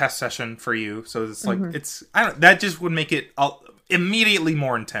of a test session for you. So it's like that just would make it immediately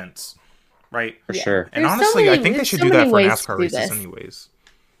more intense. Right, for sure. And honestly, I think they should do that for NASCAR races, anyways.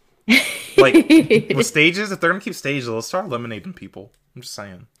 Like with stages, if they're gonna keep stages, let's start eliminating people. I'm just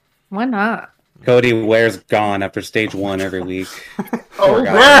saying. Why not? Cody Ware's gone after stage 1 every week. Oh,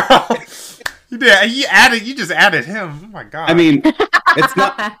 wow! You just added him. Oh my god! I mean, it's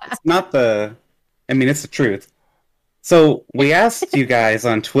not the. I mean, it's the truth. So we asked you guys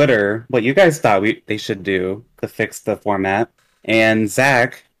on Twitter what you guys thought they should do to fix the format, and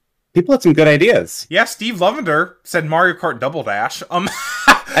Zach. People had some good ideas. Yeah, Steve Lovender said Mario Kart Double Dash.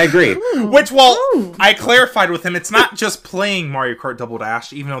 I agree. Which, I clarified with him, it's not just playing Mario Kart Double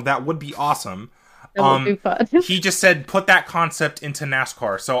Dash, even though that would be awesome. That would be fun. He just said, put that concept into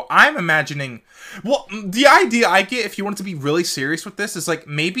NASCAR. So I'm imagining... Well, the idea I get, if you want to be really serious with this, is like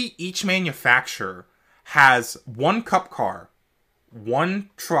maybe each manufacturer has one cup car, one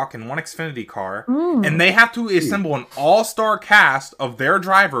truck, and one Xfinity car, and they have to assemble an all-star cast of their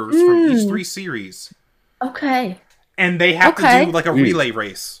drivers from each 3 series. Okay. And they have to do like a relay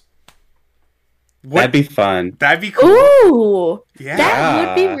race. That'd be fun. That'd be cool. Ooh, yeah, that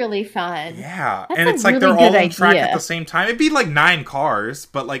would be really fun. Yeah, and it's like they're all on track at the same time. It'd be like 9 cars,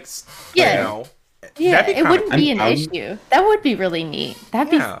 but like you know, it wouldn't be an issue. That would be really neat.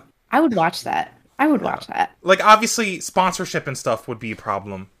 That'd be. I would watch that. I would watch that. Like, obviously, sponsorship and stuff would be a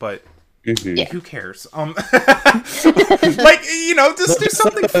problem, but who cares? Like, just do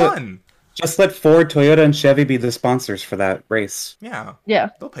something fun. Just let Ford, Toyota, and Chevy be the sponsors for that race. Yeah.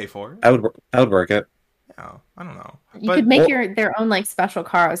 They'll pay for it. I would work it. Yeah, I don't know. You could make their own, like, special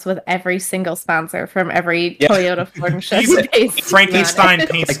cars with every single sponsor from every Toyota, Ford, and Chevy. Frankenstein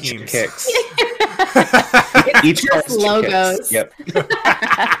paint schemes. Kicks. Each just logos. Yep.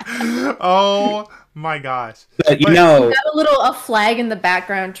 Oh my gosh! But you got a flag in the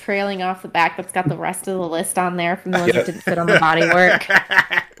background trailing off the back that's got the rest of the list on there from the ones that didn't fit on the bodywork.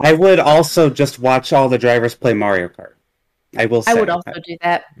 I would also just watch all the drivers play Mario Kart. I will. I would also do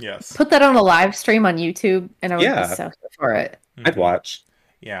that. Yes. Put that on a live stream on YouTube, and I would be so for it. I'd watch.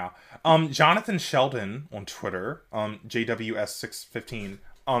 Yeah. Jonathan Sheldon on Twitter, JWS615.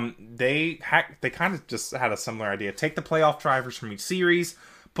 They kind of just had a similar idea. Take the playoff drivers from each series,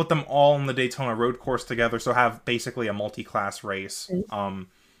 put them all on the Daytona road course together, so have basically a multi-class race.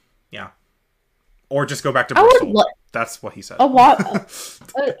 Or just go back to Bristol. That's what he said. A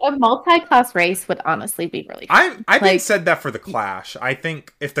multi-class race would honestly be really fun. I think said that for the Clash. I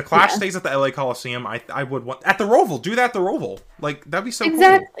think if the Clash stays at the LA Coliseum, I would want at the Roval. Do that at the Roval. Like that'd be so cool.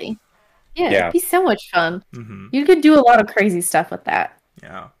 Exactly. Yeah, it'd be so much fun. Mm-hmm. You could do a lot of crazy stuff with that.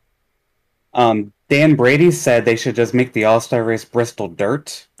 Yeah. Dan Brady said they should just make the All-Star race Bristol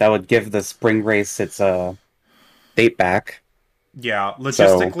dirt. That would give the spring race its date back. Yeah,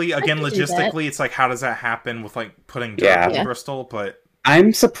 logistically, it's like how does that happen with like putting dirt in Bristol? But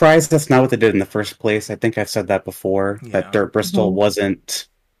I'm surprised that's not what they did in the first place. I think I've said that before. That Dirt Bristol wasn't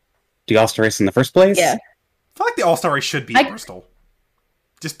the All-Star race in the first place. Yeah, I feel like the All-Star race should be Bristol.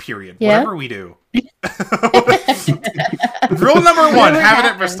 Just period. Yeah. Whatever we do. Rule number 1, have it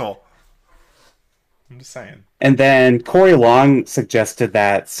at Bristol. I'm just saying. And then Corey Long suggested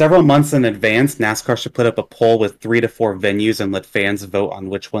that several months in advance, NASCAR should put up a poll with 3 to 4 venues and let fans vote on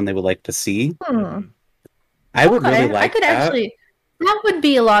which one they would like to see. I would really like that. That would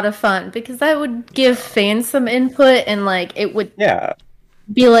be a lot of fun because that would give fans some input and like it would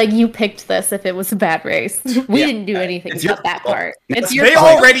be like, you picked this if it was a bad race. We didn't do anything about that part. It's your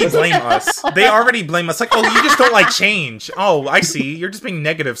fault. Already blame us. They already blame us. Like, oh, you just don't like change. Oh, I see. You're just being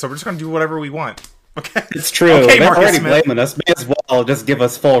negative, so we're just going to do whatever we want. Okay. It's true. Okay, they're already blaming us. May as well just give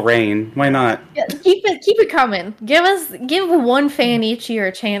us full reign. Why not? Yeah, keep it coming. Give one fan each year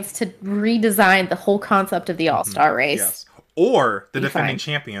a chance to redesign the whole concept of the All-Star race. Yes. Or the defending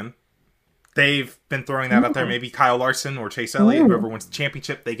champion. They've been throwing that out there. Maybe Kyle Larson or Chase Elliott, whoever wins the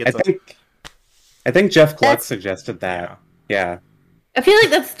championship, they get I think Jeff Gluck suggested that. Yeah. I feel like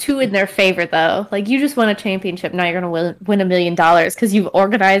that's too in their favor, though. Like, you just won a championship, now you're going to win $1 million because you've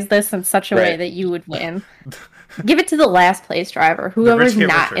organized this in such a way that you would win. Give it to the last place driver, whoever's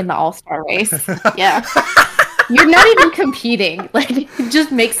not in the All-Star race. Yeah. You're not even competing. Like,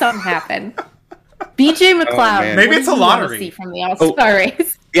 just make something happen. BJ McLeod. Maybe it's a lottery from the All-Star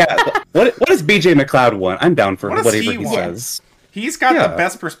race. Yeah. What does BJ McLeod want? I'm down for whatever he says. He's got the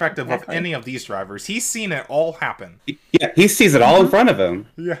best perspective of any of these drivers. He's seen it all happen. Yeah, he sees it all in front of him.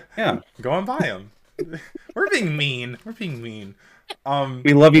 Yeah. Going by him. We're being mean.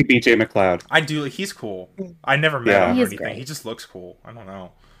 We love you, BJ McLeod. I do. He's cool. I never met him or anything. Great. He just looks cool. I don't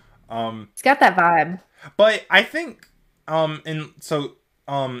know. He's got that vibe. But I think, Gwiz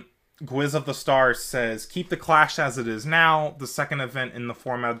of the Stars says, keep the Clash as it is now. The second event in the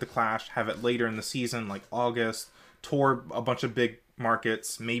format of the Clash, have it later in the season, like August. Tour a bunch of big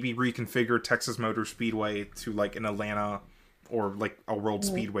markets. Maybe reconfigure Texas Motor Speedway to like an Atlanta or like a World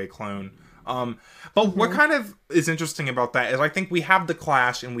Speedway clone. But what kind of is interesting about that is I think we have the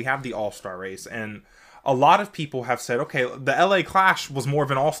Clash and we have the All-Star race. And a lot of people have said, okay, the LA Clash was more of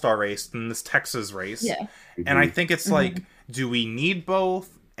an All-Star race than this Texas race. Yeah. And I think it's like, do we need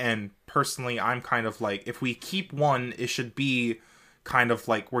both? And personally, I'm kind of like, if we keep one, it should be kind of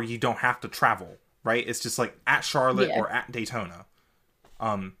like where you don't have to travel, right? It's just like at Charlotte or at Daytona.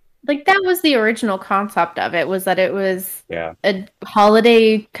 Like that was the original concept of it, was that it was a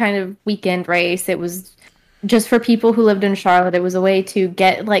holiday kind of weekend race. It was just for people who lived in Charlotte. It was a way to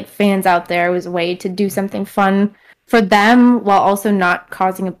get like fans out there. It was a way to do something fun for them while also not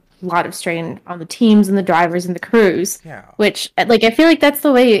causing a lot of strain on the teams and the drivers and the crews. Yeah. Which, like, I feel like that's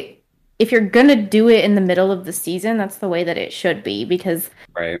the way, if you're gonna do it in the middle of the season, that's the way that it should be, because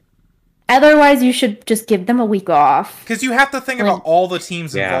otherwise you should just give them a week off. Because you have to think about all the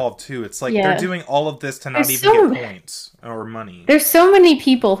teams involved too. It's like they're doing all of this to not even get points or money. There's so many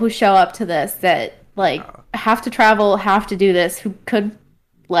people who show up to this that like have to travel, have to do this, who could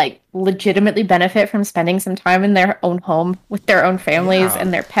like legitimately benefit from spending some time in their own home with their own families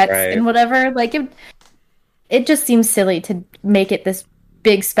and their pets and whatever. Like it just seems silly to make it this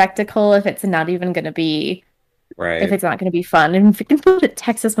big spectacle if it's not even going to be if it's not going to be fun. And if you can put it at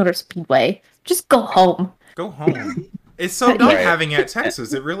Texas Motor Speedway, just go home. It's so dumb having it at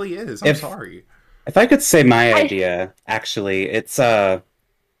Texas. It really is. I'm sorry. If I could say my idea, actually, it's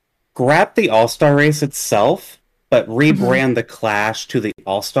grab the All-Star race itself, but rebrand the Clash to the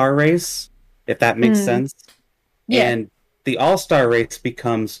All-Star race, if that makes sense. Yeah. And the All-Star race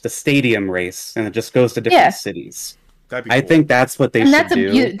becomes the stadium race, and it just goes to different cities. That'd be cool. I think that's what they should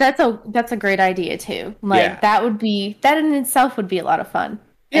do. That's a great idea too. Like that in itself would be a lot of fun.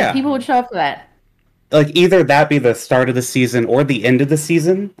 Yeah, and people would show up for that. Like either that be the start of the season or the end of the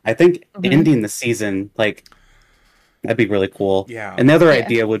season. I think ending the season, like that'd be really cool. Yeah. Another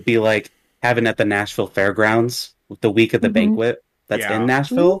idea would be like having at the Nashville Fairgrounds with the week of the banquet that's in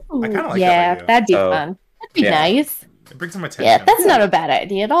Nashville. Ooh, I kind of like that idea. That'd be fun. That'd be nice. It brings some attention. Yeah, that's not a bad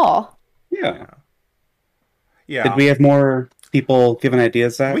idea at all. Yeah. Did we have more people giving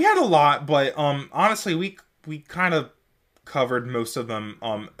ideas? That we had a lot, but honestly, we kind of covered most of them.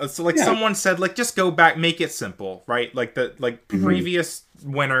 So like someone said, like just go back, make it simple, right? Like the previous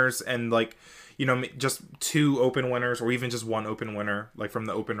winners and like just 2 open winners or even just 1 open winner, like from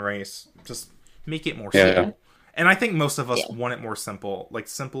the open race. Just make it more simple. And I think most of us want it more simple, like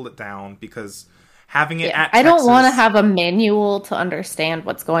simple it down, because having it at Texas, I don't want to have a manual to understand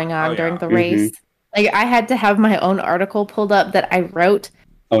what's going on during the race. Like, I had to have my own article pulled up that I wrote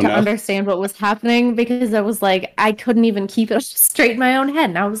to understand what was happening, because I was like, I couldn't even keep it straight in my own head.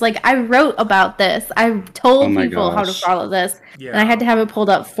 And I was like, I wrote about this. I told people how to follow this. Yeah. And I had to have it pulled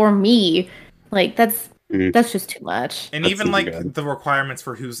up for me. Like, that's just too much. And that's even, like, the requirements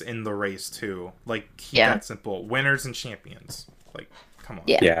for who's in the race, too. Like, keep that simple. Winners and champions. Like, come on.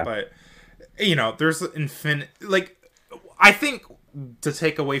 Yeah. But, there's infinite... Like, I think... to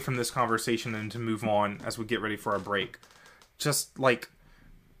take away from this conversation and to move on as we get ready for our break, just like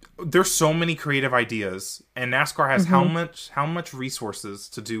there's so many creative ideas, and NASCAR has how much resources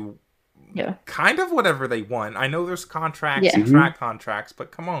to do kind of whatever they want. I know there's contracts and track contracts,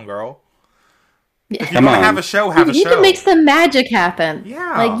 but come on, girl. Yeah. If you want to have a show, have a show. You can make some magic happen.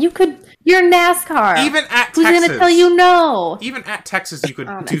 Yeah. Like, you're NASCAR. Even at Who's Texas. Who's going to tell you no? Even at Texas, you could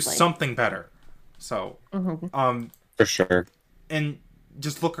do something better. So, for sure. And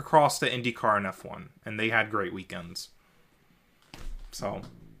just look across to IndyCar and F1, and they had great weekends. So,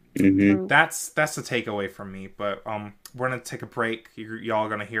 that's the takeaway from me. But we're going to take a break. Y'all are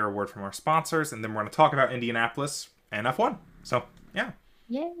going to hear a word from our sponsors, and then we're going to talk about Indianapolis and F1. So, yeah.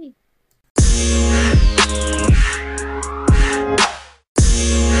 Yay.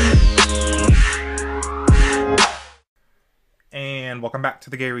 And welcome back to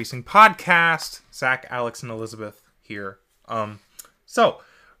the Gay Racing Podcast. Zach, Alex, and Elizabeth here. So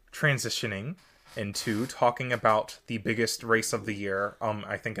transitioning into talking about the biggest race of the year.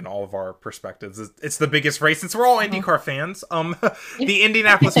 I think in all of our perspectives, it's the biggest race since we're all IndyCar fans. The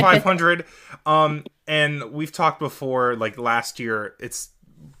Indianapolis 500. And we've talked before, like last year, it's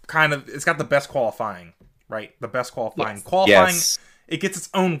got the best qualifying, right? The best qualifying. Yes. Qualifying, it gets its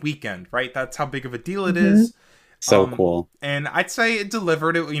own weekend, right? That's how big of a deal it is. So cool. And I'd say it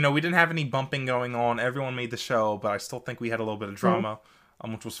delivered. We didn't have any bumping going on. Everyone made the show, but I still think we had a little bit of drama,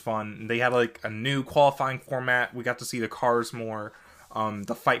 which was fun. And they had like a new qualifying format. We got to see the cars more.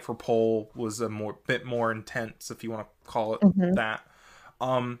 The fight for pole was a bit more intense, if you want to call it that.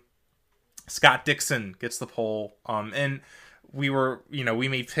 Scott Dixon gets the pole. And we were, we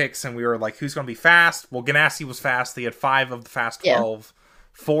made picks and we were like, who's going to be fast? Well, Ganassi was fast. They had 5 of the fast 12,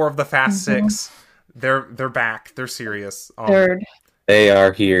 4 of the fast 6. They're back. They're serious. Third. They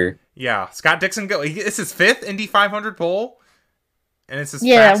are here. Yeah. Scott Dixon, it's his 5th Indy 500 pole. And it's his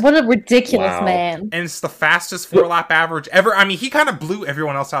what a ridiculous man. And it's the fastest 4-lap average ever. I mean, he kind of blew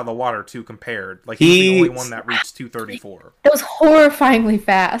everyone else out of the water, too, compared. Like, he's the only one that reached 234. It was horrifyingly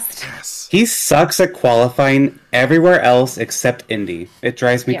fast. Yes. He sucks at qualifying everywhere else except Indy. It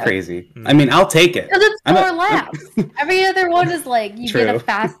drives me crazy. I mean, I'll take it. Because it's 4 laps. Every other one is like, you get a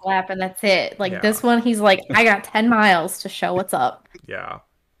fast lap and that's it. Like, this one, he's like, I got 10 miles to show what's up. Yeah.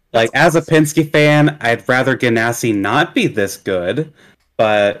 Like, as a Penske fan, I'd rather Ganassi not be this good,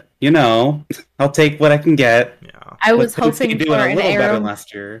 but, I'll take what I can get. Yeah. I was hoping for an Arrow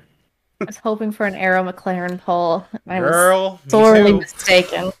last year. I was hoping for an Arrow McLaren pole. I was sorely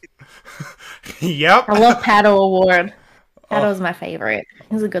mistaken. Yep. I love Pato Award. Pato's my favorite.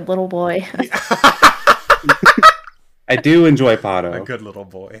 He's a good little boy. I do enjoy Pato. A good little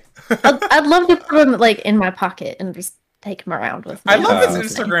boy. I'd love to put him in my pocket and just take him around with me. I love his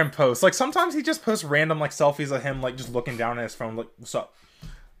Instagram posts. Like sometimes he just posts random selfies of him just looking down at his phone, like, what's up?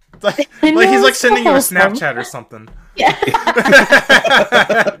 Like he's sending you a Snapchat or something. Yeah.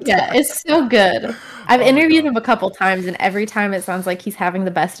 Yeah, it's so good. I've interviewed him a couple times, and every time it sounds like he's having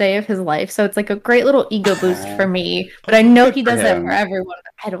the best day of his life. So it's like a great little ego boost for me. But I know he does that for everyone.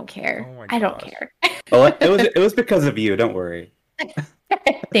 I don't care. I don't care. Well, it was because of you. Don't worry.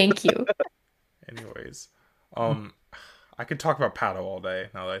 Thank you. Anyways, I could talk about Pato all day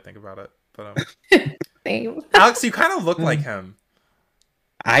now that I think about it. But Alex, you kind of look like him.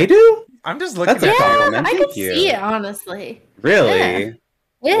 I do? I'm just looking at you. I can see it, honestly. Really?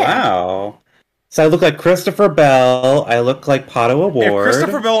 Yeah. Wow. So I look like Christopher Bell. I look like Pato Award. If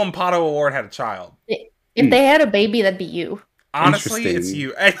Christopher Bell and Pato Award had a child. If they had a baby, that'd be you. Honestly, it's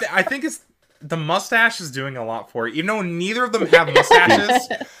you. I think it's the mustache is doing a lot for it. Even though neither of them have mustaches,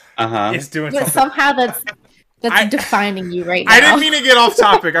 it's doing something. Somehow that's defining you right now. I didn't mean to get off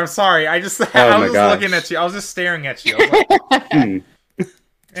topic. I'm sorry. I was looking at you. I was just staring at you. I was like,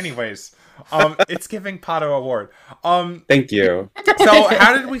 Anyways, it's giving Pato Award. Thank you. So,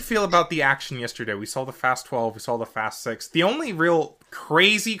 how did we feel about the action yesterday? We saw the Fast 12, we saw the Fast 6. The only real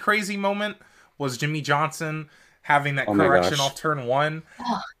crazy moment was Jimmy Johnson having that correction off turn 1.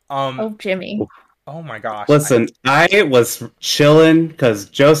 Jimmy. Oh my gosh. Listen, I was chilling because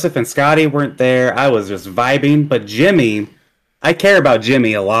Joseph and Scotty weren't there. I was just vibing, but Jimmy, I care about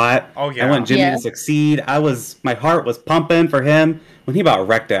Jimmy a lot. Oh yeah. I want Jimmy to succeed. My heart was pumping for him. When he about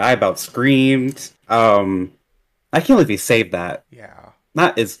wrecked it, I about screamed. I can't believe he saved that. Yeah.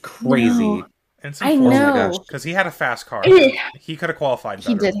 That is crazy. No. And I know. Because he had a fast car. He could have qualified better.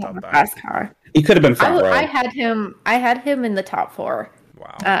 He did have a fast car. He could have been front row. I had him in the top 4.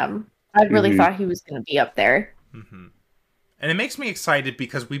 Wow. I really thought he was going to be up there. Mm-hmm. And it makes me excited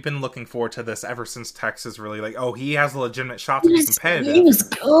because we've been looking forward to this ever since Texas really he has a legitimate shot to be competitive. He was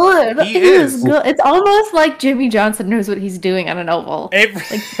good. He is. Was good. It's almost like Jimmy Johnson knows what he's doing on an oval. It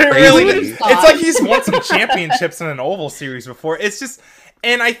really is. It's like he's won some championships in an oval series before. It's just,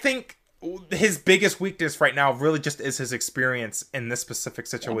 and I think his biggest weakness right now really just is his experience in this specific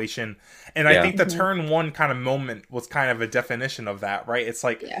situation. And I think the turn one kind of moment was kind of a definition of that, right? It's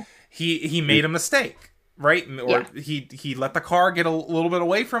like he made a mistake, right? Or he let the car get a little bit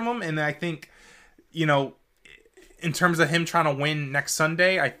away from him. And I think, you know, in terms of him trying to win next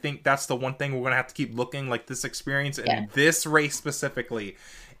Sunday, I think that's the one thing we're going to have to keep looking, like this experience and this race specifically.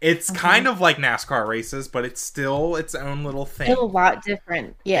 It's kind of like NASCAR races, but it's still its own little thing. Still a lot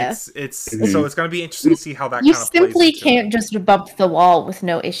different, yeah. So it's going to be interesting to see how that kind of plays. You simply can't just bump the wall with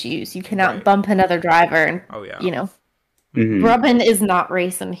no issues. You cannot bump another driver and, you know. Rubbin is not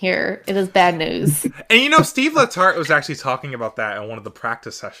racing here. It is bad news. And you know, Steve Letarte was actually talking about that in one of the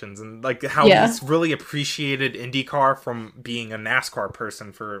practice sessions, and like how he's really appreciated IndyCar from being a NASCAR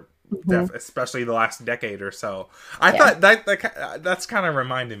person for especially the last decade or so. I thought that's kind of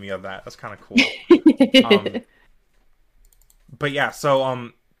reminded me of that. That's kind of cool. But yeah,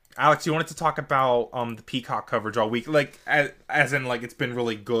 so Alex, you wanted to talk about the Peacock coverage all week, like as in like it's been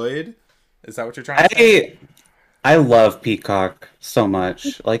really good. Is that what you're trying to say? I love Peacock so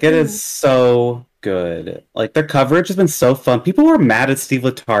much. Like, it is so good. Like, their coverage has been so fun. People were mad at Steve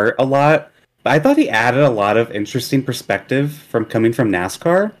Letarte a lot, but I thought he added a lot of interesting perspective from coming from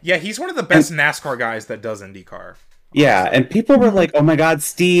NASCAR. Yeah, he's one of the best NASCAR guys that does IndyCar. Yeah, and people were like, oh my god,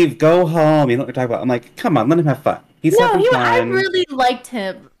 Steve, go home. You know what we're talking about? I'm like, come on, let him have fun. He's having fun. I really liked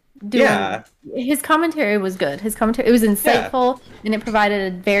him. His commentary was good. It was insightful, and it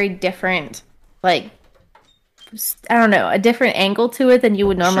provided a very different, like, I don't know, a different angle to it than you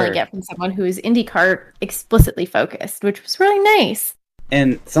would normally get from someone who is IndyCar explicitly focused, which was really nice.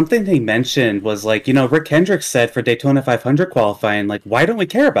 And something they mentioned was like, you know, Rick Hendricks said for Daytona 500 qualifying, like, why don't we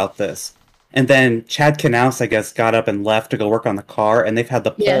care about this? And then Chad Knaus, I guess, got up and left to go work on the car, and they've had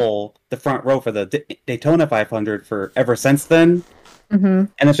the pole, the front row for the Daytona 500 for ever since then. And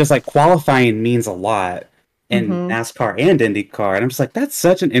it's just like qualifying means a lot in NASCAR and IndyCar, and I'm just like, that's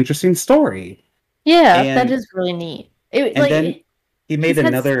such an interesting story. Yeah, that is really neat. Then he made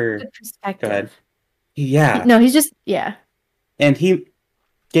another perspective. Go ahead. Yeah. No, he's just And he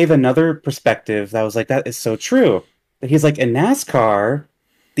gave another perspective that was like, that is so true. But he's like, in NASCAR,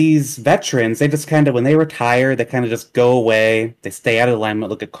 these veterans, they just kind of, when they retire, they kind of just go away. They stay out of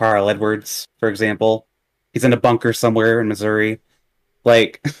alignment. Look at Carl Edwards, for example. He's in a bunker somewhere in Missouri.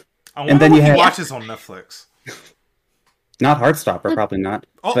 Like, and then you watch this on Netflix. Not Heartstopper, probably not.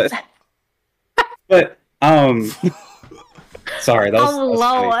 Oh. But sorry, that was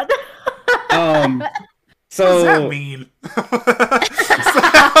Lord. So what does that mean?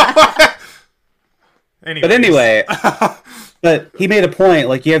 But anyway, but he made a point.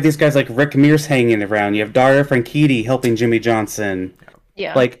 Like, you have these guys like Rick Mears hanging around. You have Dario Franchitti helping Jimmy Johnson.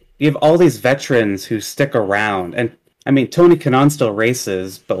 Yeah. Like, you have all these veterans who stick around. And I mean, Tony Kanaan still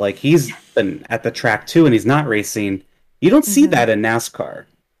races, but like, he's been at the track too, and he's not racing. You don't see that in NASCAR.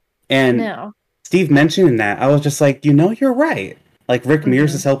 And Steve mentioning that, I was just like, you know, you're right. Like, Rick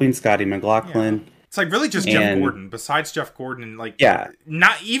Mears is helping Scotty McLaughlin. Yeah. It's like really just Jeff Gordon. Besides Jeff Gordon, like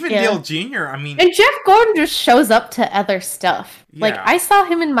not even Dale Jr. I mean, and Jeff Gordon just shows up to other stuff. Yeah. Like, I saw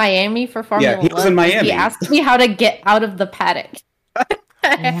him in Miami for Formula 1. He was in Miami. He asked me how to get out of the paddock.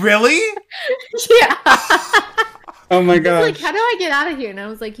 Really? Yeah. Oh my god! Like, how do I get out of here? And I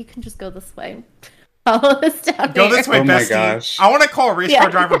was like, you can just go this way. Follow us down. Go this way, oh Bestie. My gosh. I want to call a race car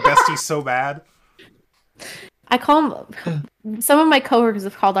driver Bestie so bad. I call him. Some of my coworkers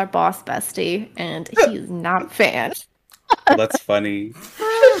have called our boss Bestie, and he's not a fan. Well, that's funny.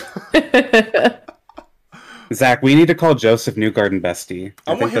 Zach, we need to call Joseph Newgarden Bestie.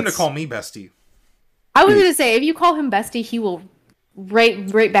 I want him to call me Bestie. I was going to say, if you call him Bestie, he will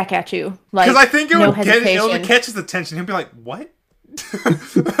right back at you. Like, because I think it would catch his attention. He'll be like, "What?"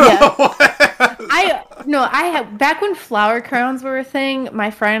 I had back when flower crowns were a thing.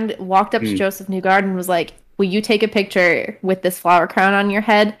 My friend walked up to Joseph Newgarden and was like, "Will you take a picture with this flower crown on your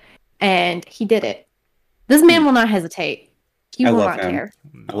head?" And he did it. This man will not hesitate. He will not care.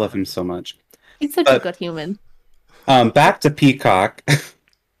 I love him so much. He's such a good human. Back to Peacock.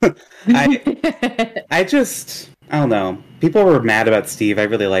 I don't know. People were mad about Steve. I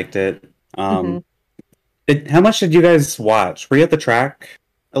really liked it. How much did you guys watch? Were you at the track,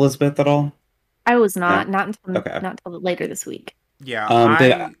 Elizabeth, at all? I was not. No? Not until later this week. Yeah.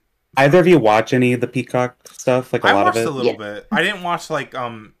 Did either of you watch any of the Peacock stuff? Like, a lot of it? I watched a little bit. I didn't watch like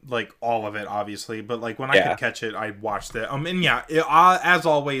all of it, obviously, but like when I could catch it, I watched it. And as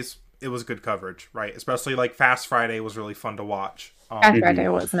always, it was good coverage, right? Especially like Fast Friday was really fun to watch. Fast Friday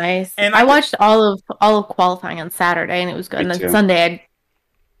was nice, and I watched all of qualifying on Saturday, and it was good. And then Sunday, I'd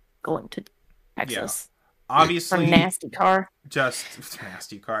go into Texas. obviously nasty car. Just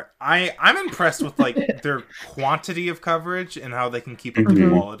nasty car. I'm impressed with like their quantity of coverage and how they can keep up the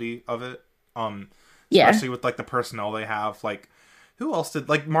quality of it. Especially with like the personnel they have. Like, who else did,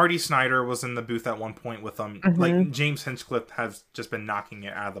 like, Marty Snyder was in the booth at one point with them. Like, James Hinchcliffe has just been knocking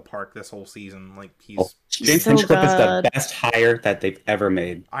it out of the park this whole season. Like, James Hinchcliffe is the best hire that they've ever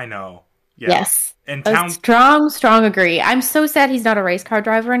made. I know. Yeah. Yes. And strong agree. I'm so sad he's not a race car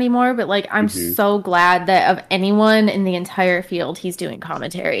driver anymore, but like I'm so glad that of anyone in the entire field he's doing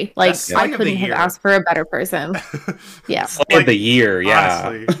commentary. Like I couldn't have asked for a better person. Yeah. Slay of the year, yeah.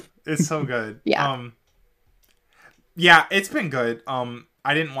 Honestly, it's so good. Yeah. Yeah, it's been good.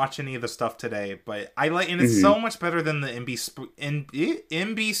 I didn't watch any of the stuff today, but I like, and it's so much better than the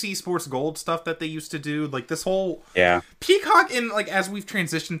NBC Sports Gold stuff that they used to do. Like this whole Peacock, and like as we've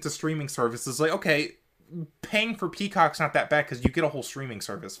transitioned to streaming services, like okay, paying for Peacock's not that bad because you get a whole streaming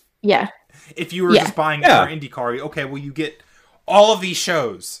service. Yeah. If you were just buying it for IndyCar, okay, well you get all of these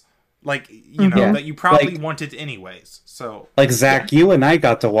shows, like you know that you probably wanted anyways. So, like Zach, you and I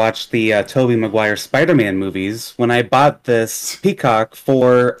got to watch the Tobey Maguire Spider-Man movies when I bought this Peacock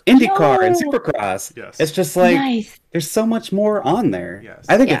for IndyCar and Supercross. Yes. It's just like there's so much more on there. Yes.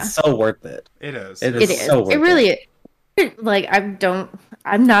 I think it's so worth it. It is. It is so worth it. It really is. Like I'm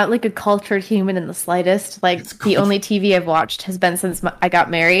not like a cultured human in the slightest. Like the only TV I've watched has been since I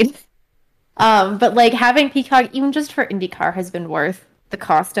got married. But like having Peacock, even just for IndyCar, has been worth the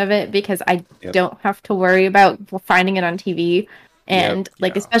cost of it because I don't have to worry about finding it on TV. And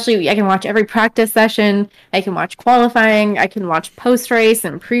especially I can watch every practice session, I can watch qualifying, I can watch post-race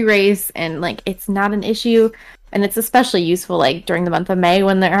and pre-race, and like it's not an issue. And it's especially useful like during the month of May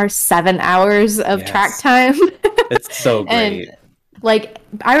when there are 7 hours of track time. It's so great. And like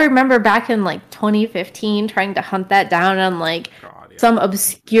I remember back in like 2015 trying to hunt that down on like some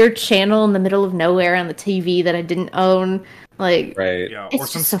obscure channel in the middle of nowhere on the TV that I didn't own. Like, or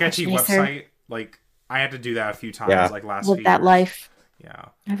some sketchy website. Like, I had to do that a few times. Like last. Lived that life. Yeah,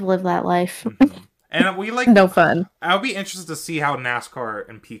 I've lived that life. And we like no fun. I'll be interested to see how NASCAR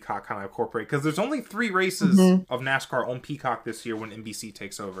and Peacock kind of incorporate because there's only 3 races of NASCAR on Peacock this year when NBC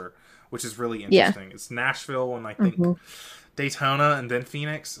takes over, which is really interesting. It's Nashville and I think Daytona and then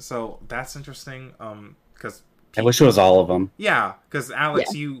Phoenix. So that's interesting. Because I wish it was all of them. Yeah, because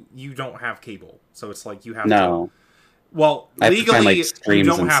Alex, you don't have cable, so it's like you have to. Well, legally, you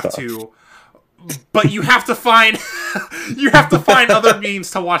don't have to, but you have to find other means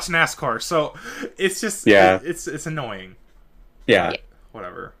to watch NASCAR. So it's just it's annoying. Yeah.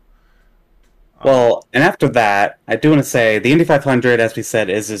 Whatever. Well, and after that, I do want to say the Indy 500, as we said,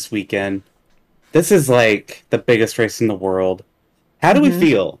 is this weekend. This is like the biggest race in the world. How do we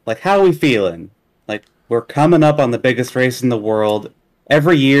feel? Like, how are we feeling? Like, we're coming up on the biggest race in the world.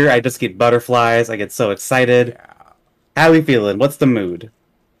 Every year, I just get butterflies. I get so excited. Yeah. How are we feeling? What's the mood?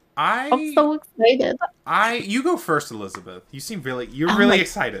 I'm so excited. You go first, Elizabeth. You seem really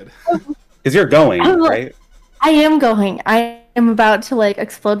excited. Because you're going, right? I am going. I am about to like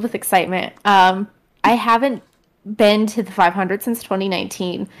explode with excitement. I haven't been to the 500 since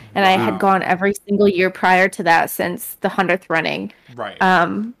 2019, and I had gone every single year prior to that since the 100th running. Right.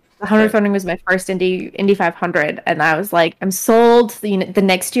 The 100th running was my first Indy 500, and I was like, I'm sold. The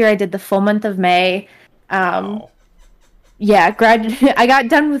next year I did the full month of May. Yeah, I got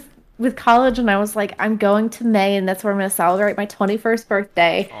done with college, and I was like, I'm going to May, and that's where I'm going to celebrate my 21st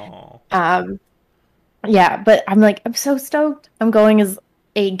birthday. Yeah, but I'm like, I'm so stoked. I'm going as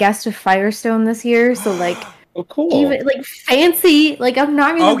a guest of Firestone this year, so like, cool. Even like fancy. Like I'm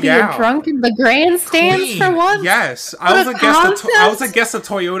not going to be a drunk in the grandstands for once. Yes, I was a guest of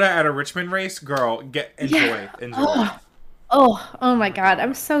Toyota at a Richmond race. Girl, enjoy. Oh my god,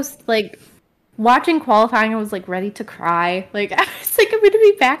 I'm so like. Watching qualifying, I was like ready to cry. Like I was like, I'm going to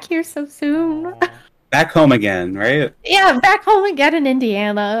be back here so soon. Back home again, right? Yeah, back home again in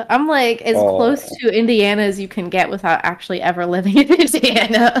Indiana. I'm like as close to Indiana as you can get without actually ever living in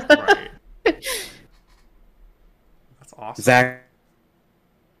Indiana. Right. That's awesome. Zach,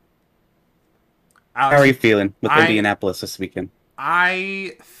 Alex, how are you feeling with Indianapolis this weekend?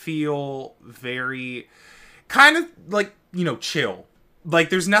 I feel very kind of like, chill.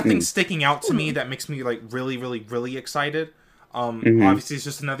 Like, there's nothing sticking out to me that makes me, like, really, really, really excited. Obviously, it's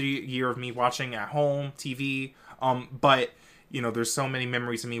just another year of me watching at home, TV. But, there's so many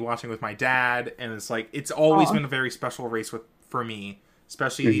memories of me watching with my dad. And it's, like, it's always been a very special race for me,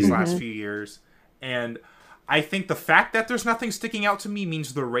 especially these last few years. And I think the fact that there's nothing sticking out to me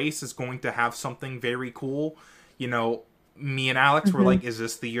means the race is going to have something very cool. Me and Alex were like, is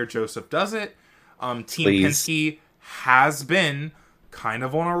this the year Joseph does it? Team Penske has been kind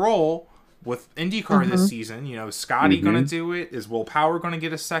of on a roll, with IndyCar this season, you know, is Scotty going to do it? Is Will Power going to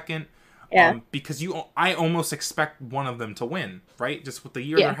get a second? Yeah. Because I almost expect one of them to win, right? Just with the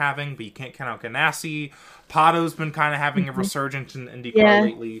year they're having, but you can't count out Ganassi. Pato's been kind of having a resurgence in IndyCar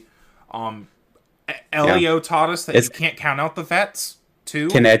lately. Elio taught us that you can't count out the vets, too.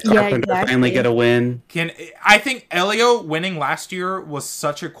 Can Ed Carpenter finally get a win? I think Elio winning last year was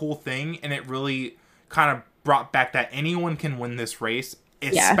such a cool thing, and it really kind of brought back that anyone can win this race,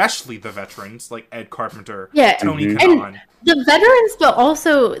 especially the veterans, like Ed Carpenter, Tony Kanaan. The veterans, but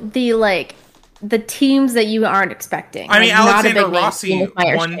also the teams that you aren't expecting. I mean, Alexander Rossi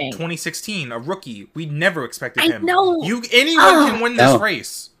won 2016, a rookie. We never expected him. I know. Anyone can win this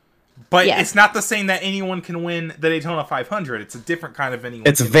race. But it's not the same that anyone can win the Daytona 500. It's a different kind of anyone.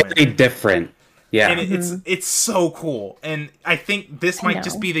 It's very different. Yeah. And it's so cool. And I think this might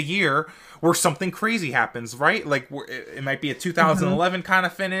just be the year where something crazy happens, right? Like, it might be a 2011 kind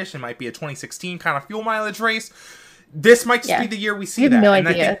of finish. It might be a 2016 kind of fuel mileage race. This might just be the year we see that. No and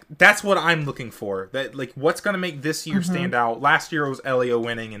idea. I think that's what I'm looking for. That, like, what's going to make this year stand out? Last year it was Elio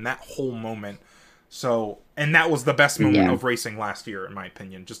winning and that whole moment. So, and that was the best moment of racing last year, in my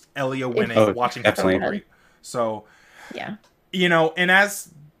opinion. Just Elio winning, watching him celebrate. So, you know, and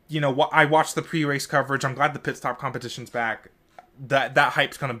as, you know, I watched the pre-race coverage. I'm glad the pit stop competition's back. That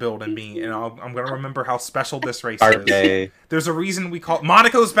hype's going to build in me, and I'm going to remember how special this race is. There's a reason we call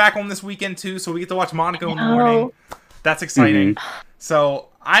Monaco's back on this weekend, too, so we get to watch Monaco in the morning. That's exciting. So,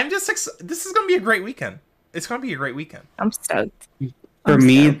 I'm just this is going to be a great weekend. It's going to be a great weekend. I'm stoked. For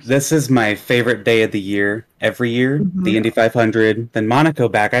me, this is my favorite day of the year, every year, the Indy 500. Then Monaco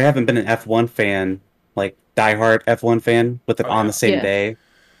back. I haven't been an F1 fan, like diehard F1 fan, with it on the same day.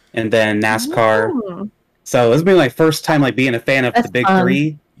 And then NASCAR. So this will be my first time like being a fan of the big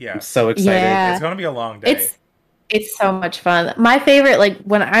three. Yeah. I'm so excited. It's going to be a long day. It's so much fun. My favorite, like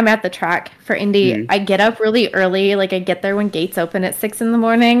when I'm at the track for Indy, I get up really early. Like I get there when gates open at 6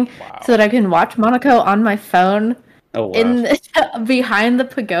 a.m. so that I can watch Monaco on my phone. Oh, wow. Behind the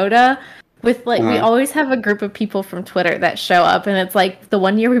pagoda with we always have a group of people from Twitter that show up, and it's like the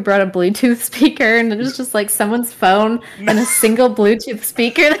one year we brought a Bluetooth speaker, and it was just like someone's phone and a single Bluetooth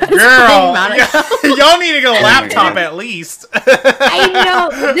speaker that was playing Monaco. Y'all need to get a laptop at least.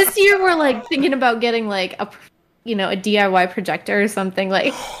 I know. This year we're like thinking about getting like a DIY projector or something that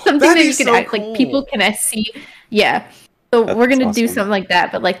you can like people can see. Yeah. So we're gonna do something like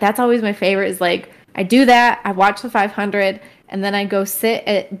that, but like that's always my favorite is like I do that, I watch the 500, and then I go sit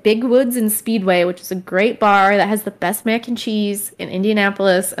at Big Woods and Speedway, which is a great bar that has the best mac and cheese in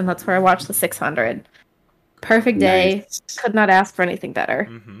Indianapolis, and that's where I watch the 600. Perfect day. Nice. Could not ask for anything better.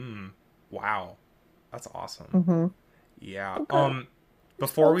 Wow. That's awesome. Yeah. Okay.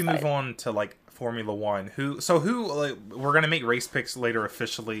 Before we move on to like Formula One, we're gonna make race picks later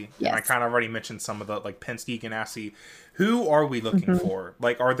officially. Yes. And I kind of already mentioned some of the like Penske, Ganassi. Who are we looking for?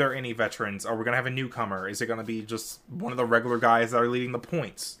 Like, are there any veterans? Are we gonna have a newcomer? Is it gonna be just one of the regular guys that are leading the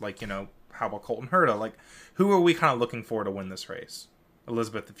points? Like, you know, how about Colton Herta? Like, who are we kind of looking for to win this race?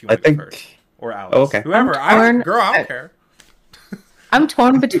 Elizabeth, if you want to go first, or Alex, okay, whoever. I don't care. I'm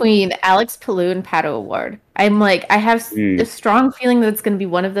torn between Alex Palou and Pato O'Ward. I have a strong feeling that it's going to be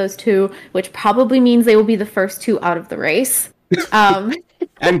one of those two, which probably means they will be the first two out of the race. I'm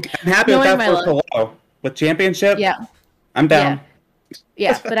happy with that for Palou. With championship, I'm down.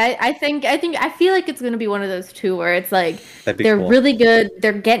 Yeah, but I feel like it's going to be one of those two where it's like they're really good,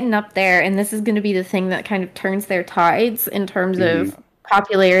 they're getting up there, and this is going to be the thing that kind of turns their tides in terms of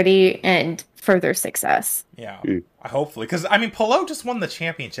popularity and further success. Yeah, hopefully, because I mean, Palou just won the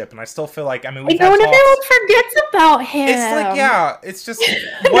championship, and I still feel like everyone forgets about him. It's like it's just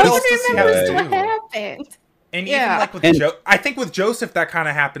what else does he have to do? What happened? And even like with I think with Joseph that kind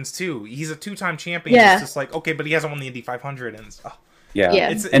of happens too. He's a 2-time champion. Yeah. It's just like okay, but he hasn't won the Indy 500, and it's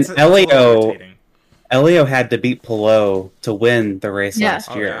Elio had to beat Palou to win the race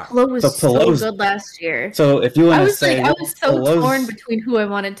last year. Palou was so good last year. So if you want to say, I was so torn between who I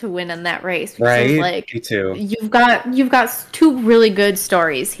wanted to win in that race. Right, like, me too. You've got two really good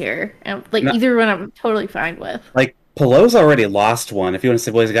stories here, and either one I'm totally fine with. Like Palou's already lost one. If you want to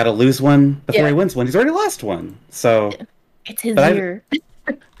say, well, he's got to lose one before he wins one. He's already lost one. So it's his year.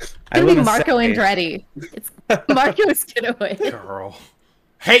 It's gonna be Marco Andretti. It's Marco's gonna win. Girl.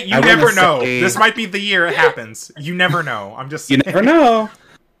 Hey, you never know. This might be the year it happens. You never know. I'm just saying. You never know.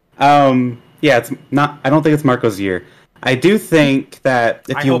 It's not. I don't think it's Marco's year. I do think that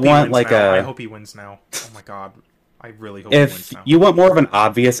if you want I hope he wins now. Oh my god, I really hope he wins now. If you want more of an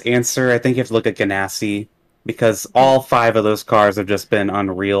obvious answer, I think you have to look at Ganassi because all 5 of those cars have just been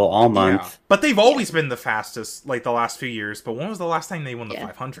unreal all month. Yeah. But they've always been the fastest, like the last few years. But when was the last time they won the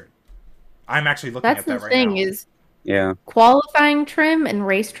 500? I'm actually looking at that right now. That's the thing is, qualifying trim and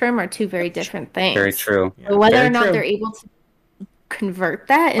race trim are two very different things. Very true. So whether or not they're able to convert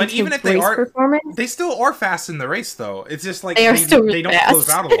that into even if race performance, they still are fast in the race, though. It's just like they don't fast. Close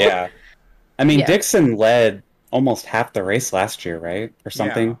out a lot. Yeah, I mean Dixon led almost half the race last year, right, or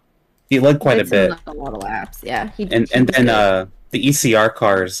something. Yeah. He led quite a bit. A lot of laps, yeah. And then the ECR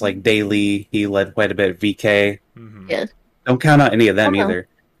cars like Daly, he led quite a bit. VK, yeah. Don't count out any of them either.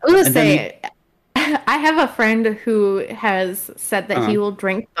 I was gonna say, I have a friend who has said that he will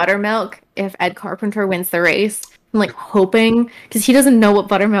drink buttermilk if Ed Carpenter wins the race. I'm like hoping, because he doesn't know what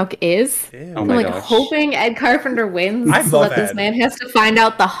buttermilk is. Oh I'm my like gosh. hoping Ed Carpenter wins so that Ed. this man has to find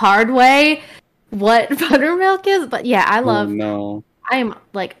out the hard way what buttermilk is. But yeah, I love. Oh, no. I am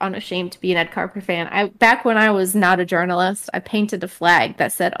like unashamed to be an Ed Carpenter fan. Back when I was not a journalist, I painted a flag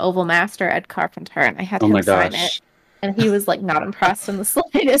that said Oval Master Ed Carpenter, and I had him sign it. And he was like not impressed in the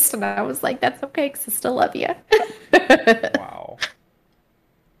slightest, and I was like, "That's okay, because I still love you." Wow.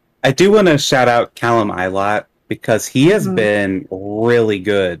 I do want to shout out Callum Ilott because he has been really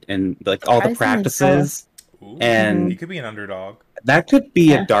good in like all the practices, and he could be an underdog. That could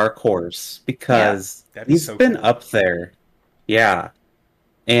be a dark horse because he's been up there. Yeah,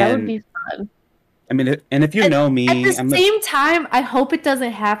 and that would be fun. I mean, and if you know me... At the same time, I hope it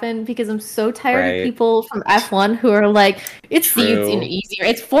doesn't happen because I'm so tired of people from F1 who are like, it's an easy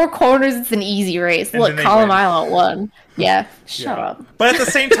race. It's 4 corners, it's an easy race. Look, Colin Island won. Yeah, shut up. But at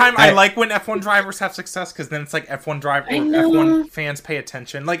the same time, I like when F1 drivers have success because then it's like F1 fans pay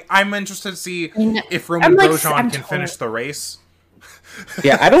attention. Like, I'm interested to see if Roman Grosjean can finish the race.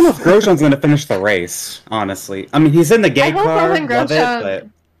 Yeah, I don't know if Grosjean's going to finish the race, honestly. I mean, he's in the gate car, love it, but...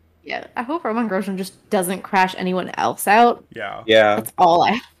 Yeah, I hope Roman Grosjean just doesn't crash anyone else out. Yeah. That's all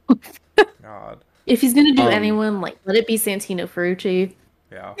I hope. God. If he's gonna do anyone, like, let it be Santino Ferrucci.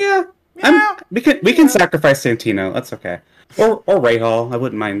 Yeah. We can sacrifice Santino. That's okay. Or Rahal. I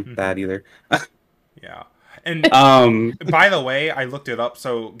wouldn't mind that either. Yeah. And by the way, I looked it up.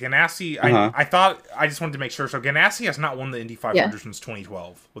 So Ganassi, I thought I just wanted to make sure. So Ganassi has not won the Indy 500 since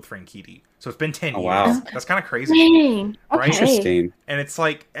 2012 with Franchitti. So it's been 10 years. Wow. That's kind of crazy. Dang. Right? Interesting. And it's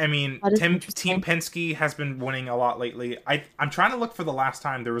like, I mean, Team Penske has been winning a lot lately. I'm trying to look for the last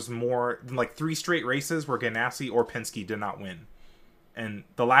time there was more than like 3 straight races where Ganassi or Penske did not win. And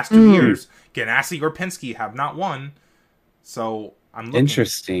the last 2 years, Ganassi or Penske have not won. So I'm looking.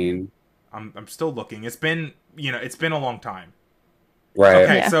 Interesting. I'm still looking. It's been a long time. Right.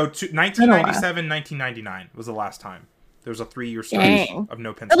 Okay, so 1997, 1999 was the last time. There was a 3-year stretch of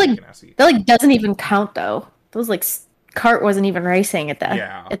no Penske and Ganassi. That like doesn't even count though. Those like Kart wasn't even racing at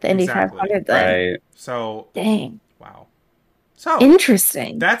the Indy 500 then. Right. So dang. Wow. So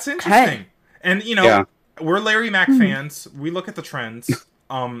interesting. That's interesting. Okay. And we're Larry Mack fans. We look at the trends.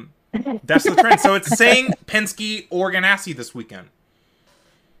 That's the trend. So it's saying Penske or Ganassi this weekend.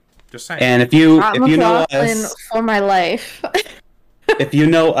 Just saying. And if you know us for my life. If you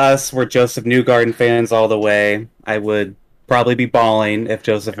know us, we're Joseph Newgarden fans all the way. I would probably be bawling if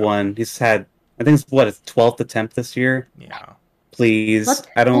Joseph won. He's had, I think it's his 12th attempt this year. Yeah. Please.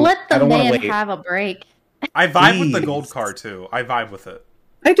 Let the man have a break. I vibe with the gold car too. I vibe with it.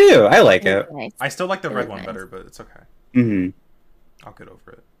 I do. I like it. Nice. I still like the red one better, but it's okay. Mm-hmm. I'll get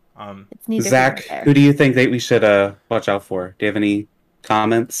over it. Zach, who do you think that we should watch out for? Do you have any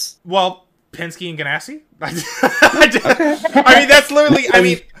comments? Well, Penske and Ganassi. I mean, that's literally. I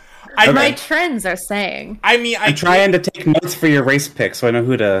mean, my trends are saying. I mean, I'm trying to take notes for your race pick, so I know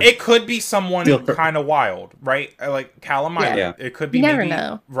who to. It could be someone kind of wild, right? Like Callum. Yeah. It could be maybe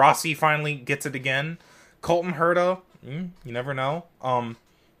Rossi finally gets it again. Colton Herta. You never know.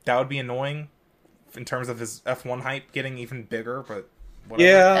 That would be annoying in terms of his F1 hype getting even bigger, but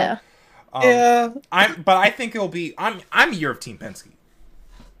whatever. Yeah. But I think it'll be. I'm year of Team Penske.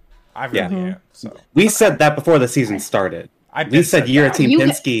 I really am. So we said that before the season started. We said year of Team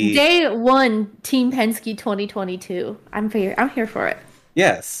Penske. Day 1, Team Penske 2022. I'm here for it.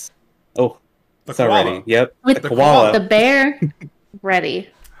 Yes. Oh, the it's already. Yep. With the koala. The bear. Ready.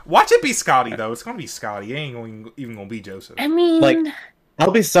 Watch it be Scotty though. It's gonna be Scotty. It ain't even gonna be Joseph. I mean, like,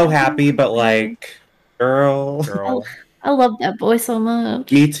 I'll be so happy, but like, girl. I love that boy so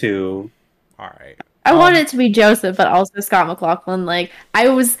much. Me too. All right. I wanted it to be Joseph, but also Scott McLaughlin. Like,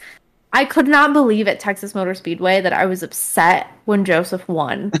 I could not believe at Texas Motor Speedway that I was upset when Joseph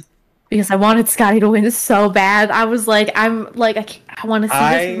won because I wanted Scotty to win so bad. I was like, I want to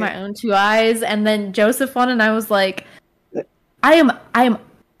see this with my own 2 eyes. And then Joseph won, and I was like, I am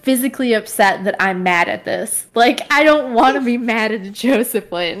physically upset that I'm mad at this. Like, I don't want to be mad at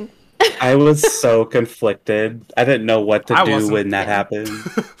Joseph win. I was so conflicted. I didn't know what to do when that happened.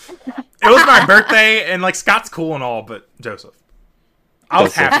 It was my birthday, and like Scott's cool and all, but Joseph, I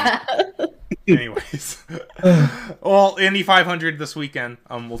was happy. Anyways, well, Indy 500 this weekend.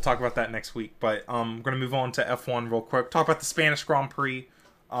 We'll talk about that next week, but I'm gonna move on to F1 real quick. Talk about the Spanish Grand Prix,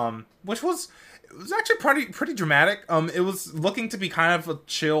 which was actually pretty dramatic. It was looking to be kind of a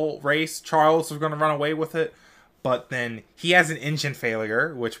chill race. Charles was gonna run away with it, but then he has an engine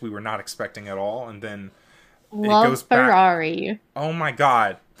failure, which we were not expecting at all, and then. It goes back. Ferrari. Oh my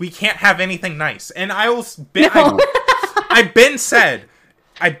god. We can't have anything nice. And I've been said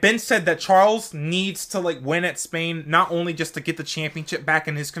that Charles needs to like win at Spain, not only just to get the championship back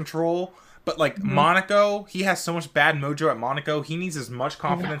in his control, but like Monaco, he has so much bad mojo at Monaco. He needs as much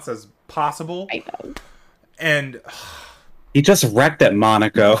confidence as possible. I know. And he just wrecked at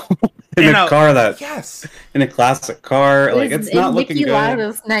Monaco. In a car in a classic car, like it's not looking good. Niki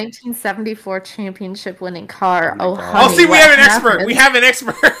Lauda's 1974 championship-winning car. Oh, honey, see, we have an expert. We have an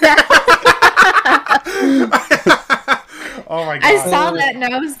expert. Oh my god! I saw that and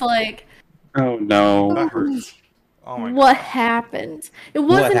I was like, "Oh no, that hurts." Oh my god! What happened? It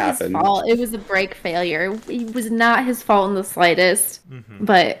wasn't his fault. It was a brake failure. It was not his fault in the slightest.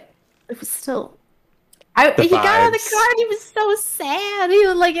 But it was still. He got out of the car and he was so sad. He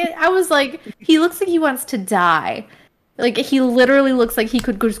was like, I was like, he looks like he wants to die. Like he literally looks like he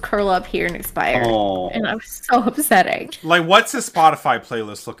could just curl up here and expire. And I was so upsetting. Like, what's his Spotify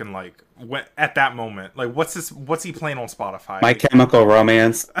playlist looking like at that moment? Like, what's he playing on Spotify? My Chemical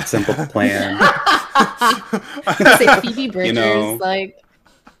Romance, Simple Plan. Say Phoebe Bridgers, like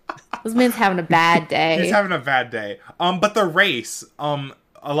this man's having a bad day. He's having a bad day. But the race,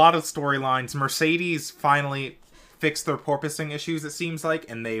 a lot of storylines. Mercedes finally fixed their porpoising issues, it seems like,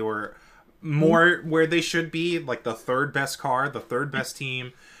 and they were more where they should be, like the third best car, the third best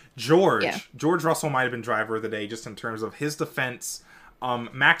team. George Russell might have been driver of the day just in terms of his defense.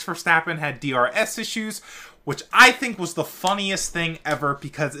 Max Verstappen had DRS issues, which I think was the funniest thing ever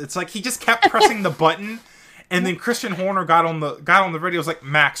because it's like he just kept pressing the button, and then Christian Horner got on the radio, was like,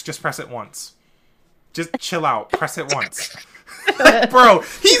 Max, just press it once. Just chill out, press it once. Like, bro,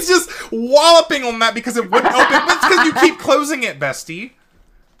 he's just walloping on that because it wouldn't open. But it's because you keep closing it, bestie.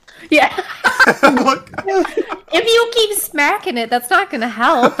 Yeah. Look. If you keep smacking it, that's not going to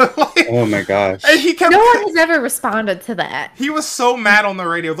help. Like, oh my gosh. And no one has ever responded to that. He was so mad on the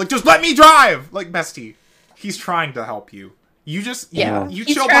radio. Like, just let me drive. Like, bestie, he's trying to help you. You just, you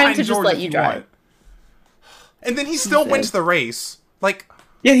chill behind George if you want. And then he still wins the race. Like,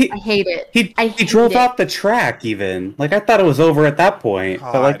 yeah, I hate it. He drove off the track even. Like I thought it was over at that point,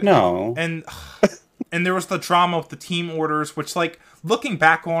 but like no. And there was the drama with the team orders, which like looking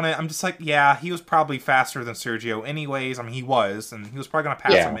back on it, I'm just like, yeah, he was probably faster than Sergio anyways. I mean, he was, and he was probably gonna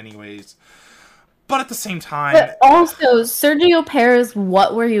pass him anyways. But at the same time, but also Sergio Perez,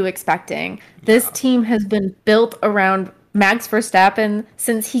 what were you expecting? This team has been built around Max Verstappen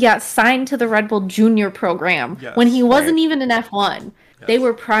since he got signed to the Red Bull Junior program when he wasn't even an F1. They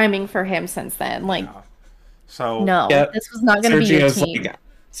were priming for him since then. Like, so this was not going to be your team.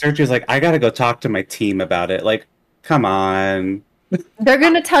 Sergio's like, I got to go talk to my team about it. Like, come on. They're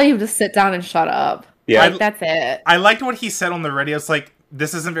going to tell you to sit down and shut up. Yeah, like, that's it. I liked what he said on the radio. It's like,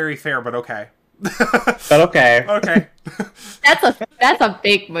 this isn't very fair, but okay. But okay. Okay. That's a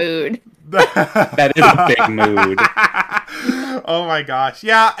big mood. That is a big mood. Oh my gosh.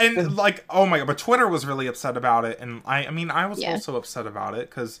 Yeah, and like, oh my god, but Twitter was really upset about it, and I mean, I was also upset about it,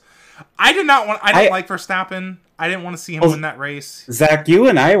 because I didn't like Verstappen. I didn't want to see him win that race. Zach, you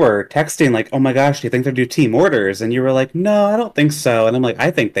and I were texting like, oh my gosh, do you think they'll do team orders? And you were like, no, I don't think so. And I'm like,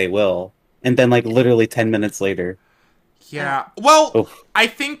 I think they will. And then like literally 10 minutes later. Yeah. Well, I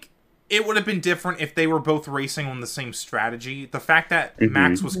think it would have been different if they were both racing on the same strategy. The fact that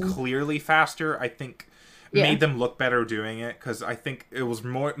Max was clearly faster, I think, made them look better doing it, because I think it was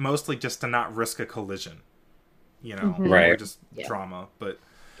mostly just to not risk a collision, you know, or just drama. But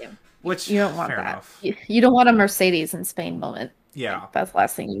which you don't want fair that. Enough. You don't want a Mercedes in Spain moment. Yeah, that's the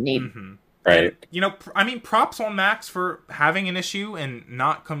last thing you need. Right. And, you know, I mean, props on Max for having an issue and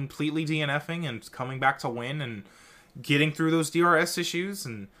not completely DNFing and coming back to win and getting through those DRS issues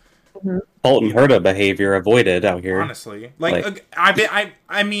and. Colton Herta behavior avoided out here. Honestly, I've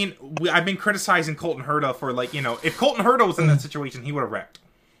been criticizing Colton Herta for, like, you know, if Colton Herta was in that situation, he would have wrecked.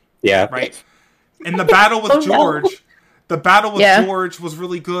 Yeah. Right. And the battle with George, George was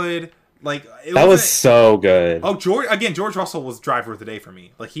really good. Like that was so good. Oh, George Russell was driver of the day for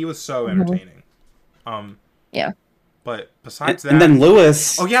me. Like he was so entertaining. Yeah. But besides that, and then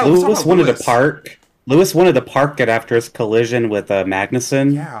Lewis. Oh yeah, Lewis wanted to park. Lewis wanted to park it after his collision with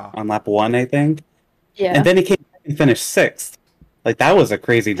Magnussen on lap 1, I think. Yeah. And then he came back and finished 6th. Like, that was a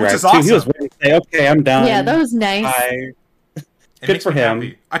crazy drive, too. Awesome. He was ready to say, okay, I'm done. Yeah, that was nice. Good for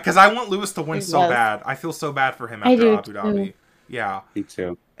him. Because I want Lewis to win so bad. I feel so bad for him after Abu Dhabi. Too. Yeah. Me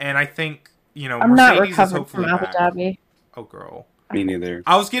too. And I think, I'm not recovered from Abu Dhabi. Oh, girl. Me neither.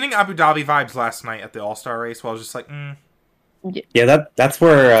 I was getting Abu Dhabi vibes last night at the All-Star race, where I was just like, Yeah, that's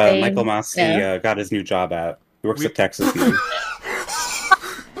where Michael Massey got his new job at. He works at Texas now.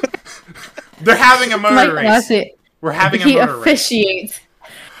 They're having a motor race. We're having a motor race. He officiates.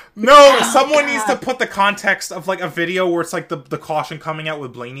 No, someone needs to put the context of like a video where it's like the caution coming out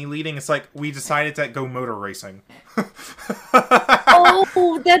with Blaney leading. It's like, we decided to go motor racing.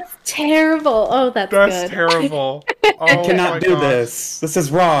 Oh, that's terrible. Oh, that's good. Terrible. I cannot do this. This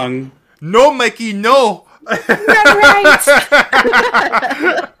is wrong. No, Mikey, no. Right.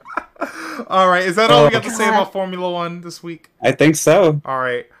 All right, is that all we got to say about Formula One this week? I think so. All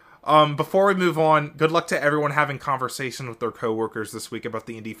right. Before we move on, good luck to everyone having conversation with their coworkers this week about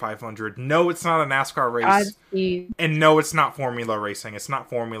the Indy 500. No, it's not a NASCAR race, and no, it's not Formula racing. It's not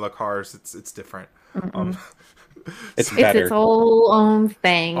Formula cars. It's different. It's better. Its whole own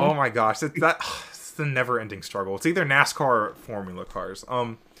thing. Oh my gosh, it's the never-ending struggle. It's either NASCAR or Formula cars.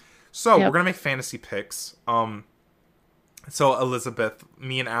 So we're gonna make fantasy picks. So Elizabeth,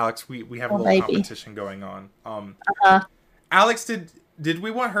 me and Alex, we have a little competition going on. Alex, did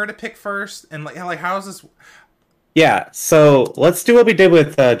we want her to pick first? And like how is this? Yeah, so let's do what we did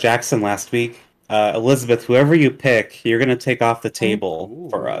with Jackson last week. Elizabeth, whoever you pick, you're gonna take off the table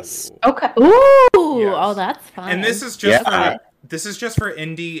for us. Okay. Ooh. Yes. Oh, that's fine. And this is just for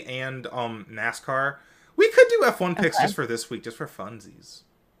Indy and NASCAR. We could do F1 picks just for this week, just for funsies,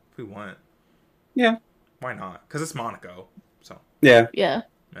 if we want. Yeah. Why not? Because it's Monaco. So. Yeah.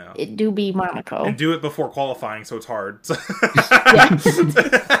 It do be Monaco. And do it before qualifying, so it's hard. That's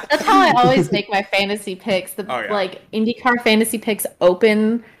how I always make my fantasy picks. Like IndyCar fantasy picks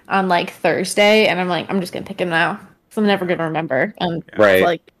open on like Thursday, and I'm like, I'm just gonna pick them now, so I'm never gonna remember. Right.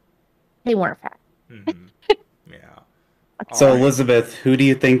 Like they weren't fact. Mm-hmm. Yeah. So Elizabeth, who do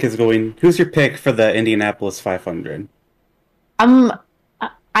you think is going? Who's your pick for the Indianapolis 500?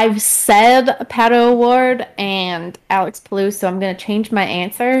 I've said Pato Award and Alex Palou, so I'm going to change my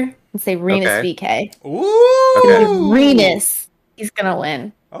answer and say Renus VK. Ooh! Renus, he's going to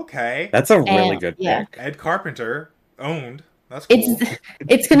win. Okay. That's a really good pick. Ed Carpenter, owned. That's cool.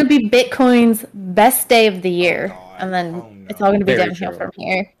 It's going to be Bitcoin's best day of the year, and then it's all going to be downhill from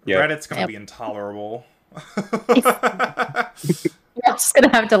here. Yep. Reddit's going to be intolerable. We're just going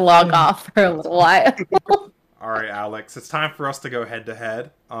to have to log off for a little while. All right, Alex, it's time for us to go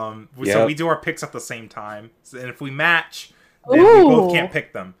head-to-head. So we do our picks at the same time. And if we match, then we both can't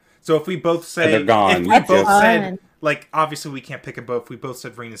pick them. So if we both say... they're gone. If we both said... Like, obviously we can't pick them both. If we both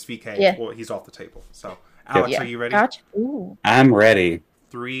said Renus VK, well, he's off the table. So, Alex, are you ready? Gotcha. Ooh. I'm ready.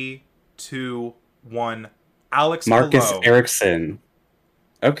 3, 2, 1. Alex Marcus Palou. Ericsson.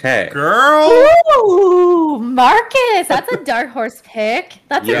 Okay. Girl! Ooh, Marcus! That's a dark horse pick.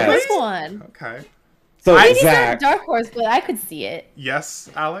 That's a good one. Okay. So he's not a dark horse, but I could see it. Yes,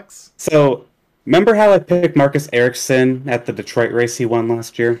 Alex? So, remember how I picked Marcus Ericsson at the Detroit race he won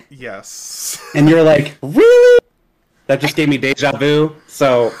last year? Yes. And you're like, really? That just gave me deja vu.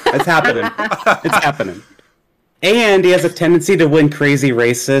 So, it's happening. It's happening. And he has a tendency to win crazy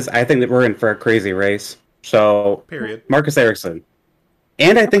races. I think that we're in for a crazy race. So, period. Marcus Ericsson.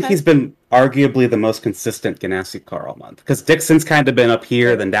 And I think he's been arguably the most consistent Ganassi car all month. Because Dixon's kind of been up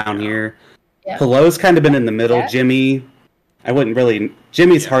here, then down here. Yeah. Palou's kind of been in the middle. Yeah. Jimmy,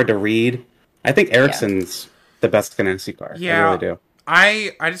 Jimmy's hard to read. I think Ericsson's the best Ganassi car. Yeah. I really do.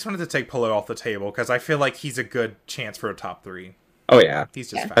 I just wanted to take Palou off the table because I feel like he's a good chance for a top 3. Oh, yeah. He's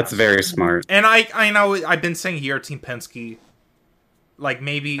just fast. That's very smart. And I know I've been saying here, Team Penske, like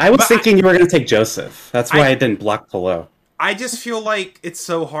maybe... I was thinking you were going to take Joseph. That's why I didn't block Palou. I just feel like it's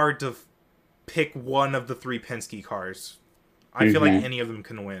so hard to pick one of the 3 Penske cars. I feel like any of them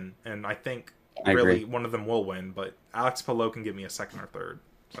can win, and I think really one of them will win. But Alex Palou can give me a second or third.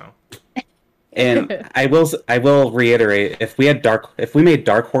 So, and I will reiterate: if we made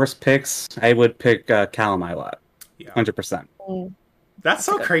dark horse picks, I would pick Callum Ilott. 100%. That's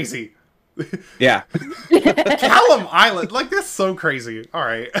so crazy. Yeah, Callum Ilott, like that's so crazy. All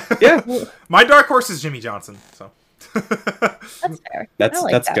right, yeah. My dark horse is Jimmy Johnson. So that's fair.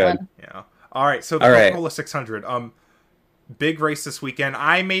 That's good. One. Yeah. All right. So the Coca-Cola 600. Big race this weekend.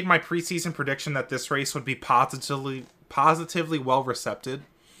 I made my preseason prediction that this race would be positively well received.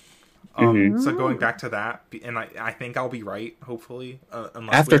 So going back to that, and I think I'll be right, hopefully.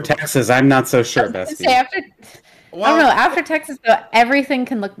 After Texas, I'm not so sure, Bestie. I don't know. After Texas, though, everything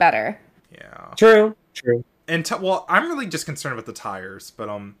can look better. Yeah. True. And well, I'm really just concerned about the tires, but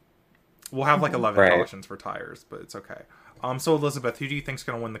we'll have like 11 cautions for tires, but it's okay. So Elizabeth, who do you think's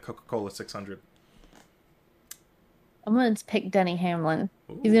gonna win the Coca-Cola 600? I'm gonna pick Denny Hamlin.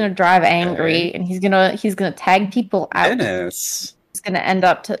 Ooh, he's gonna drive angry, and he's gonna tag people out. Dennis. It's gonna end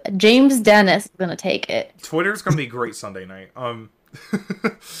up to James Dennis is gonna take it. Twitter's gonna be great Sunday night. All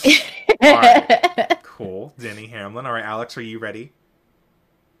right. Cool. Denny Hamlin. All right, Alex, are you ready?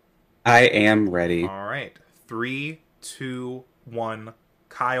 I am ready. All right. 3, 2, 1.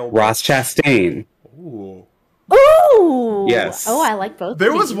 Kyle Ross Chastain. Ooh. Ooh. Yes. Oh, I like both.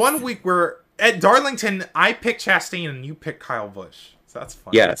 There was one week where at Darlington I picked Chastain and you picked Kyle Busch. So that's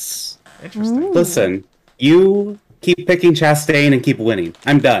fun. Yes. Interesting. Ooh. Listen, you keep picking Chastain and keep winning.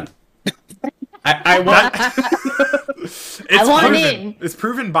 I'm done. I want. I want in. It's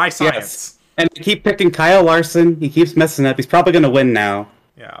proven by science. Yes. And keep picking Kyle Larson. He keeps messing up. He's probably going to win now.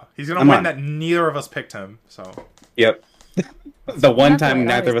 Yeah, he's going to win that neither of us picked him. So. Yep. The one time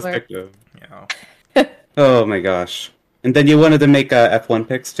neither of us picked him. Yeah. Oh my gosh. And then you wanted to make F1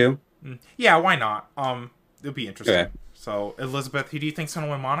 picks too? Yeah, why not? It'll be interesting. Okay. So, Elizabeth, who do you think's going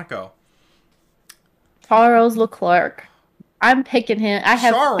to win Monaco? Charles Leclerc. I'm picking him. I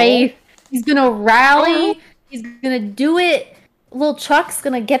have faith. He's going to rally. He's going to do it. Little Chuck's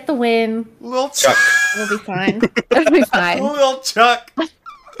going to get the win. Little Chuck. It'll be fine. It'll be fine. Little Chuck.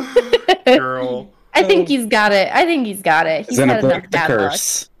 Girl. I think he's got it. He's had enough bad luck.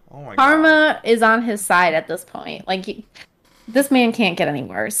 Oh my Karma is on his side at this point. Like, this man can't get any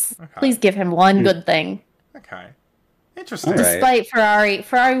worse. Okay. Please give him one good thing. Okay. Interesting. Despite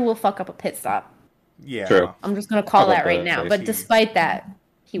Ferrari will fuck up a pit stop. Yeah. True. I'm just going to call that right now. But despite that,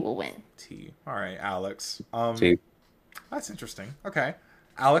 he will win. All right, Alex. T. That's interesting. Okay.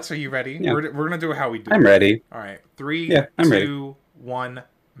 Alex, are you ready? Yeah. We're going to do how we do. I'm ready. All right. 3, 2, 1.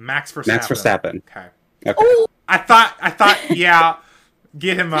 Max Verstappen. Okay. Ooh. I thought, yeah,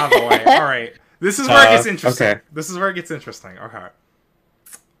 get him out of the way. All right. This is where it gets interesting. Okay. This is where it gets interesting. Okay.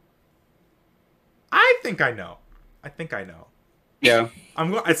 I think I know. Yeah.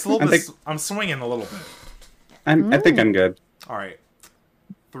 It's a little bit. I'm swinging a little bit. I think I'm good. All right.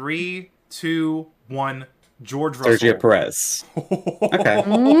 3, 2, 1. George Russell. Sergio Perez. Okay.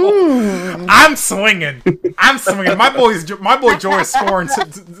 I'm swinging. My boy Joy is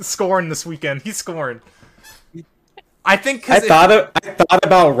scoring this weekend. He's scoring. I think. I thought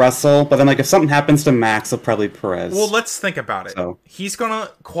about Russell, but then if something happens to Max, it'll probably Perez. Well, let's think about it. So. He's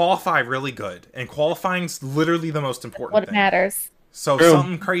gonna qualify really good, and qualifying's literally the most important thing. What matters. So if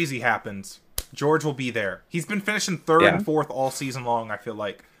something crazy happens, George will be there. He's been finishing 3rd and 4th all season long. I feel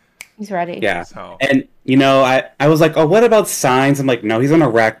like. He's ready. Yeah. So. And, I was like, oh, what about Sainz? I'm like, no, he's going to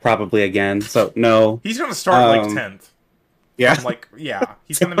wreck probably again. So, no. He's going to start 10th. Yeah.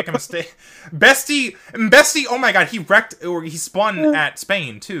 He's going to make a mistake. Bestie, oh my God, he wrecked, or he spun at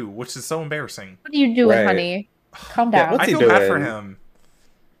Spain, too, which is so embarrassing. What are you doing, honey? Calm down. I feel bad for him.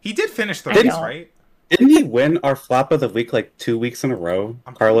 He did finish the race, right? Didn't he win our flop of the week 2 weeks in a row,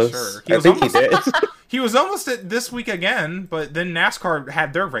 Carlos? Sure. I think he did. He was almost at this week again, but then NASCAR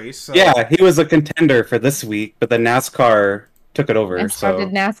had their race. So. Yeah, he was a contender for this week, but then NASCAR took it over. NASCAR did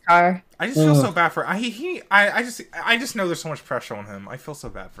NASCAR. I just feel so bad for I just know there's so much pressure on him. I feel so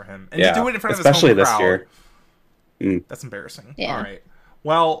bad for him, and to do it in front of his home crowd, especially this year. That's embarrassing. Yeah. All right.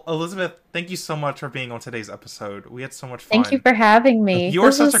 Well, Elizabeth, thank you so much for being on today's episode. We had so much fun. Thank you for having me.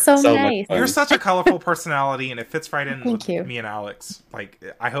 You're so nice. You're such a colorful personality, and it fits right in with me and Alex.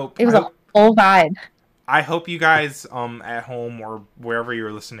 I hope it was a whole vibe. I hope you guys at home or wherever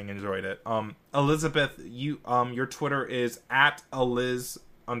you're listening enjoyed it. Elizabeth, your Twitter is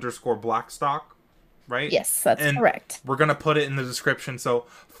 @Eliz_Blackstock, right? Yes, that's correct. We're gonna put it in the description, so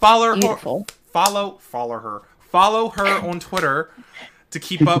follow her. Follow her on Twitter to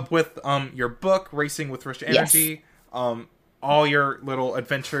keep up with your book, Racing with Rich Energy. Yes. All your little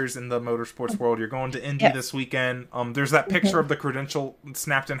adventures in the motorsports world. You're going to Indy this weekend. There's that picture of the credential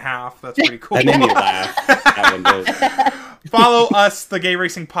snapped in half. That's pretty cool. That made me laugh. That one did. Follow us, the Gay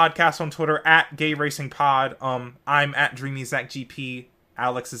Racing Podcast, on Twitter @GayRacingPod. I'm @DreamyZachGP.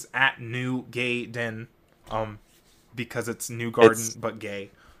 Alex is @NewGayden. Because it's New Garden but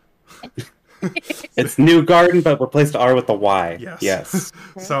gay. It's New Garden, but replace the R with the Y. Yes.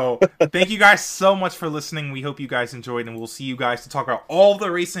 So, thank you guys so much for listening. We hope you guys enjoyed, and we'll see you guys to talk about all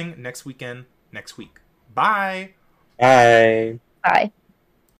the racing next week. Bye. Bye. Bye.